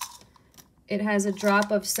 It has a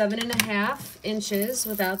drop of 7.5 inches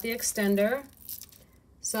without the extender.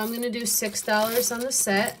 So I'm going to do $6 on the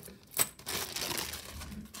set.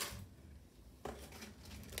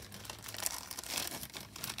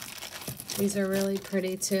 These are really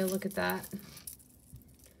pretty too. Look at that.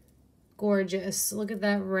 Gorgeous. Look at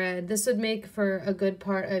that red. This would make for a good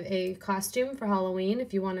part of a costume for Halloween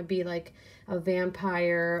if you want to be like a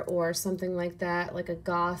vampire or something like that, like a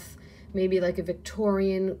goth, maybe like a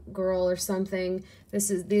Victorian girl or something.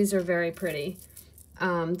 These are very pretty.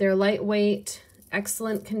 They're lightweight,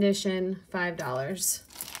 excellent condition, $5.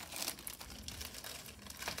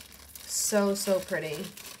 So, so pretty.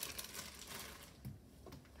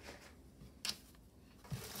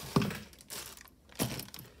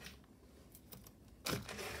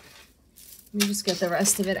 Let me just get the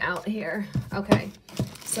rest of it out here. Okay,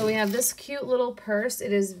 so we have this cute little purse.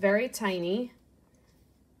 It is very tiny,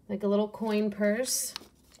 like a little coin purse.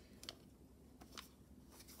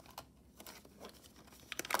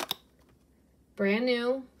 Brand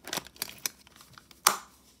new.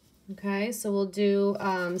 Okay, so we'll do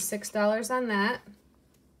 $6 on that.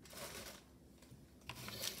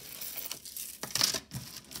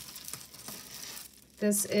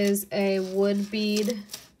 This is a wood bead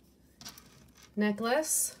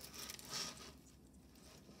necklace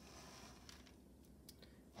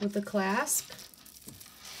with a clasp.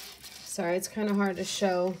 Sorry, it's kind of hard to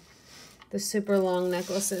show the super long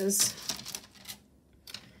necklaces.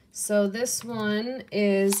 So this one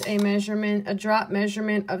is a drop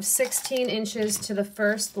measurement of 16 inches to the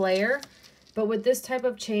first layer. But with this type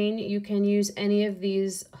of chain, you can use any of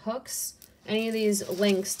these hooks, any of these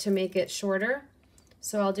links to make it shorter.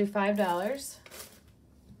 So I'll do $5.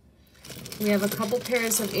 We have a couple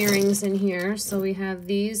pairs of earrings in here. So we have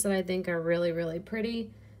these that I think are really, really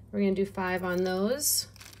pretty. We're gonna do $5 on those.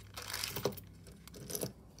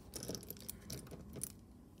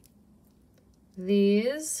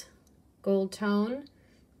 These, gold tone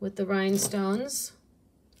with the rhinestones.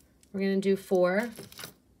 We're gonna do $4.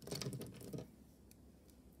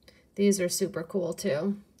 These are super cool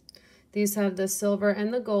too. These have the silver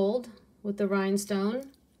and the gold with the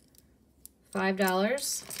rhinestone,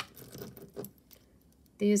 $5.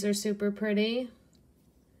 These are super pretty,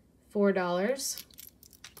 $4.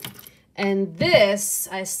 And this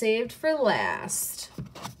I saved for last.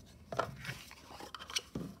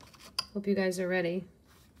 Hope you guys are ready.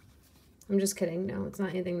 I'm just kidding. No, it's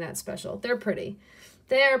not anything that special. They're pretty.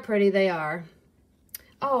 They're pretty, they are.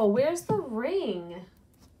 Oh, where's the ring?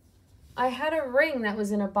 I had a ring that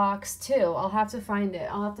was in a box too. I'll have to find it.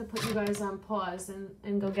 I'll have to put you guys on pause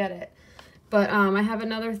and go get it. But I have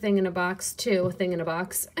another thing in a box too. A thing in a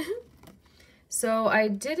box. So I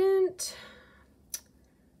did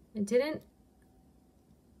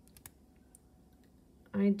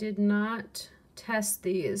not test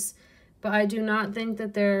these, but I do not think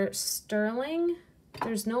that they're sterling.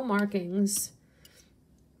 There's no markings.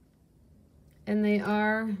 And they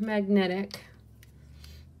are magnetic.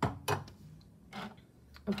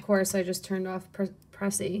 Of course, I just turned off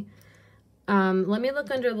Pressy. Let me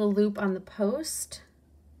look under the loop on the post,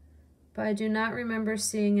 but I do not remember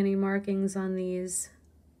seeing any markings on these.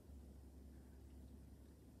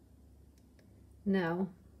 No.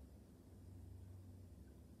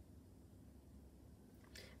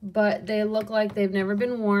 But they look like they've never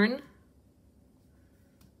been worn.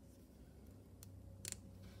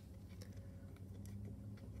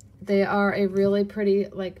 They are a really pretty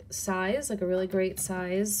size, like a really great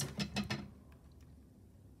size.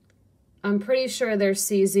 I'm pretty sure they're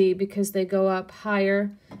CZ because they go up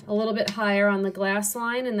higher, a little bit higher on the glass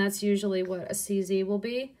line, and that's usually what a CZ will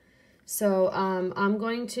be. So I'm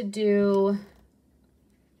going to do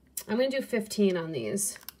 15 on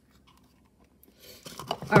these.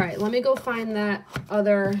 All right, let me go find that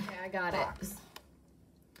other. Okay, I got it.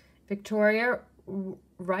 Victoria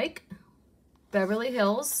Reich, Beverly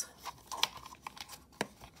Hills.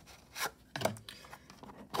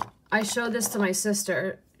 I showed this to my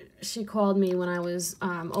sister. She called me when I was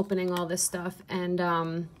opening all this stuff,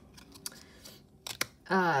 and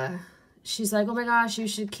she's like, oh my gosh, you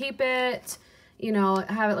should keep it, you know,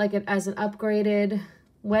 have it as an upgraded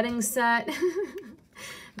wedding set.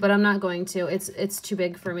 But I'm not going to. It's too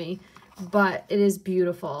big for me, but it is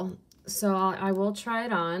beautiful. So I will try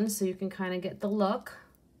it on so you can kind of get the look.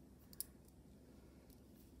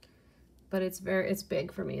 But it's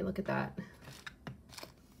big for me. Look at that.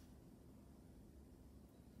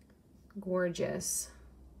 Gorgeous.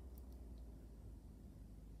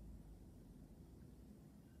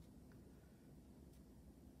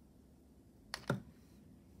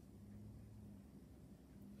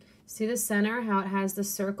 See the center, how it has the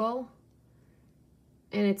circle?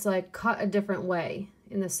 And it's like cut a different way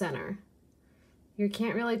in the center. You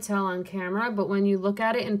can't really tell on camera, but when you look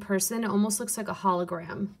at it in person, it almost looks like a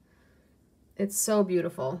hologram. It's so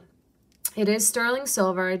beautiful. It is sterling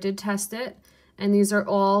silver. I did test it. And these are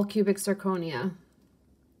all cubic zirconia.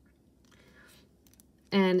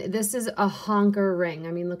 And this is a honker ring.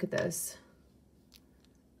 I mean, look at this.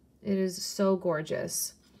 It is so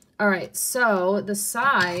gorgeous. All right, so the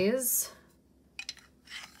size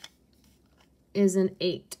is an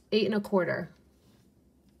 8 1/4.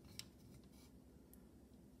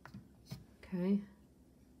 Okay.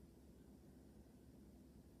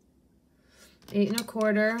 8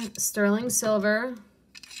 1/4, sterling silver,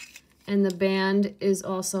 and the band is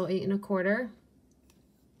also 8 1/4.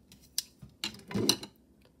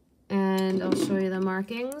 And And I'll show you the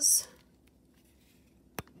markings.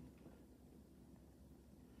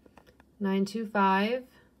 925.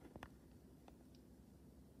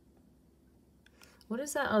 What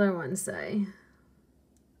does that other one say?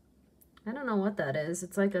 I don't know what that is.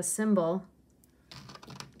 It's like a symbol.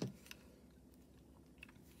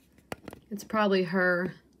 It's probably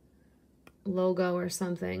her logo or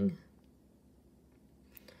something.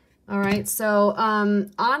 All right, so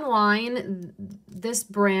online, this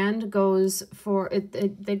brand goes for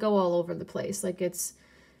they go all over the place. Like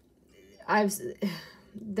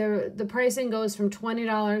the pricing goes from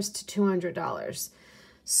 $20 to $200.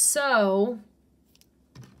 So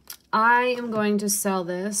I am going to sell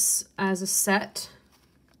this as a set.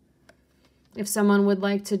 If someone would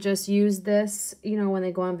like to just use this, you know, when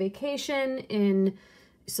they go on vacation,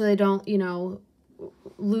 so they don't, you know,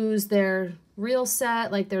 lose their real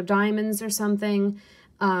set, like their diamonds or something,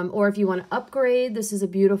 or if you want to upgrade, this is a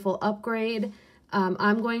beautiful upgrade.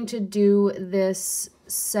 I'm going to do this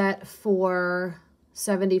set for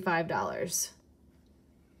 $75.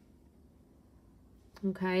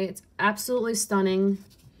 Okay, it's absolutely stunning.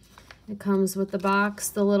 It comes with the box,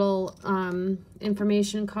 the little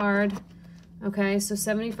information card. Okay, so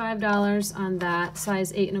 $75 on that,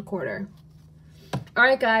 size 8 1/4. All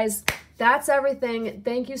right, guys, that's everything.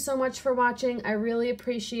 Thank you so much for watching. I really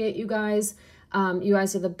appreciate you guys. You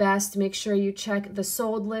guys are the best. Make sure you check the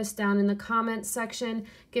sold list down in the comments section.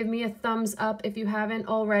 Give me a thumbs up if you haven't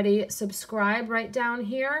already. Subscribe right down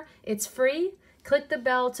here. It's free. Click the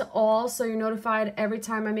bell to all so you're notified every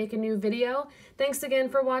time I make a new video. Thanks again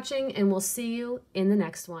for watching, and we'll see you in the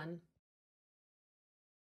next one.